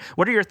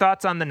are your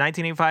thoughts on the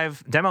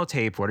 1985 demo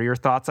tape? What are your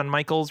thoughts on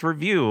Michael's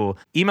review?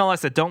 Email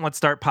us at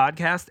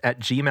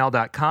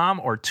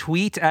don'tlet'startpodcast@gmail.com or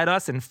tweet at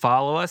us and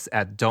follow us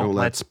at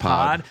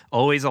don'tlet'spod.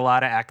 Always a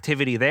lot of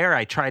activity there.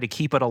 I try to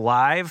keep it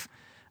alive.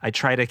 I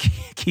try to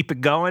keep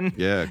it going.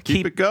 Yeah,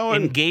 keep it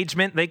going.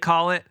 Engagement, they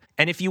call it.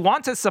 And if you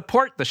want to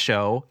support the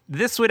show,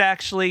 this would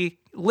actually,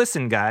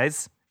 listen,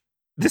 guys,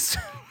 this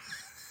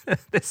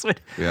would,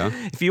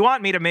 if you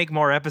want me to make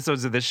more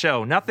episodes of the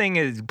show,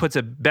 nothing puts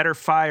a better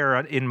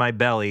fire in my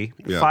belly,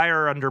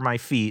 fire under my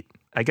feet.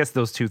 I guess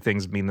those two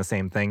things mean the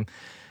same thing.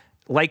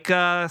 Like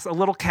a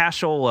little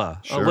cashola,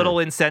 a little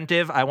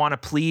incentive. I want to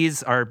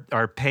please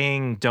our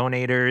paying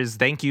donators.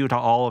 Thank you to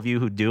all of you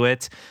who do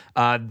it.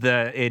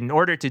 In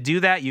order to do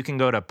that, you can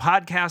go to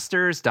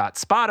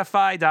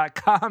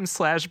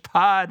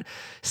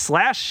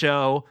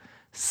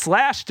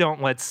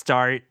podcasters.spotify.com/pod/show/don't let's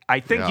start.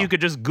 I think you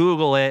could just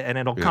Google it and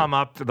it'll come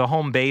up, the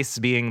home base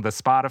being the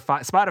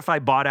Spotify.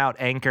 Spotify bought out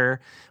Anchor.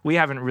 We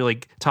haven't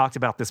really talked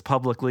about this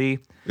publicly.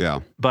 Yeah.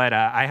 But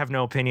I have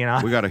no opinion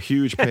on it. We got a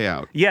huge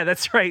payout. Yeah,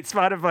 that's right.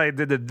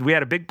 Spotify, we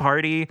had a big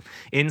party,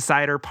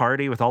 insider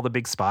party with all the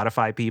big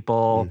Spotify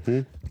people.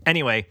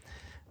 Anyway,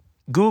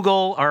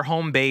 Google our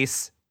home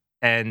base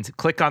and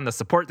click on the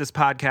support this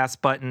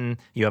podcast button.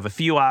 You have a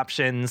few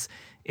options.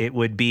 It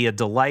would be a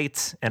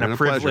delight and a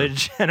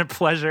privilege and a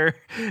pleasure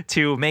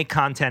to make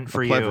content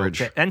for you,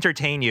 to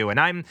entertain you. And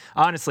I am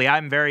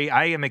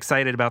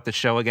excited about the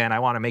show again. I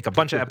want to make a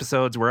bunch of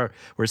episodes. We're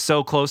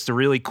so close to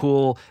really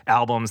cool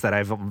albums that I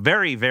have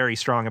very, very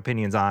strong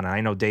opinions on. And I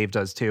know Dave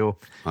does too.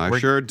 I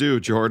sure do,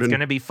 Jordan. It's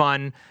going to be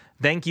fun.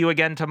 Thank you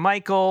again to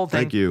Michael.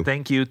 Thank you.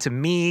 Thank you to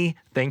me.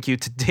 Thank you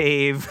to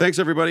Dave. Thanks,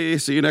 everybody.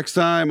 See you next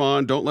time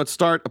on Don't Let's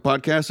Start, a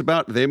podcast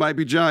about They Might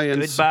Be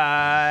Giants.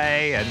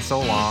 Goodbye and so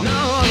long.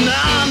 No,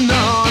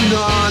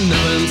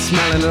 nothing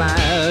smelling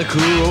like a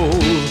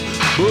rose.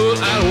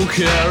 But I don't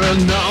care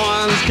if no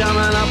one's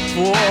coming up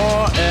for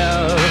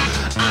air.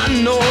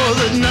 I know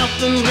that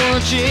nothing's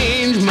gonna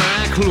change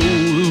my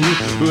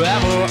clothes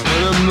ever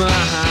in my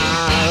house.